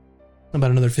about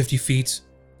another 50 feet.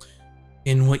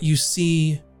 And what you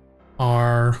see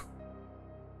are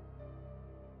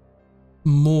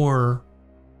more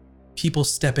people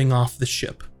stepping off the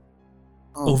ship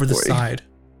over the side.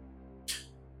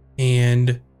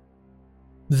 And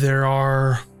there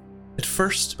are, at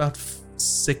first, about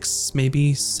 6,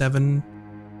 maybe 7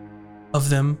 of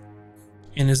them.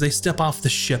 And as they step off the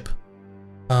ship,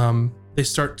 they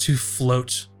start to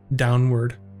float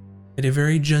downward at a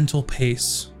very gentle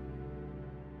pace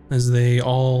as they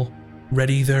all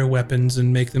ready their weapons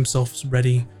and make themselves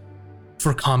ready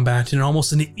for combat in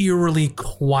almost an eerily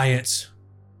quiet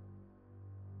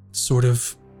sort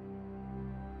of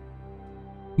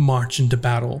march into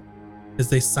battle as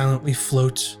they silently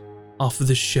float off of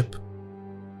the ship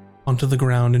onto the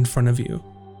ground in front of you.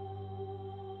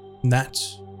 And that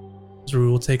is where we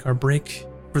will take our break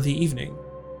for the evening.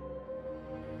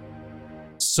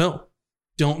 So,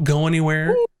 don't go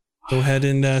anywhere. Go ahead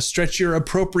and stretch your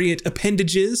appropriate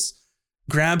appendages,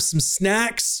 grab some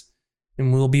snacks,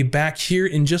 and we'll be back here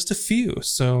in just a few.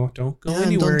 So don't go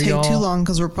anywhere, don't take y'all. too long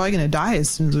because we're probably going to die as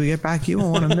soon as we get back. You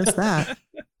won't want to miss that.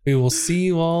 We will see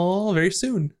you all very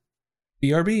soon.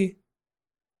 BRB.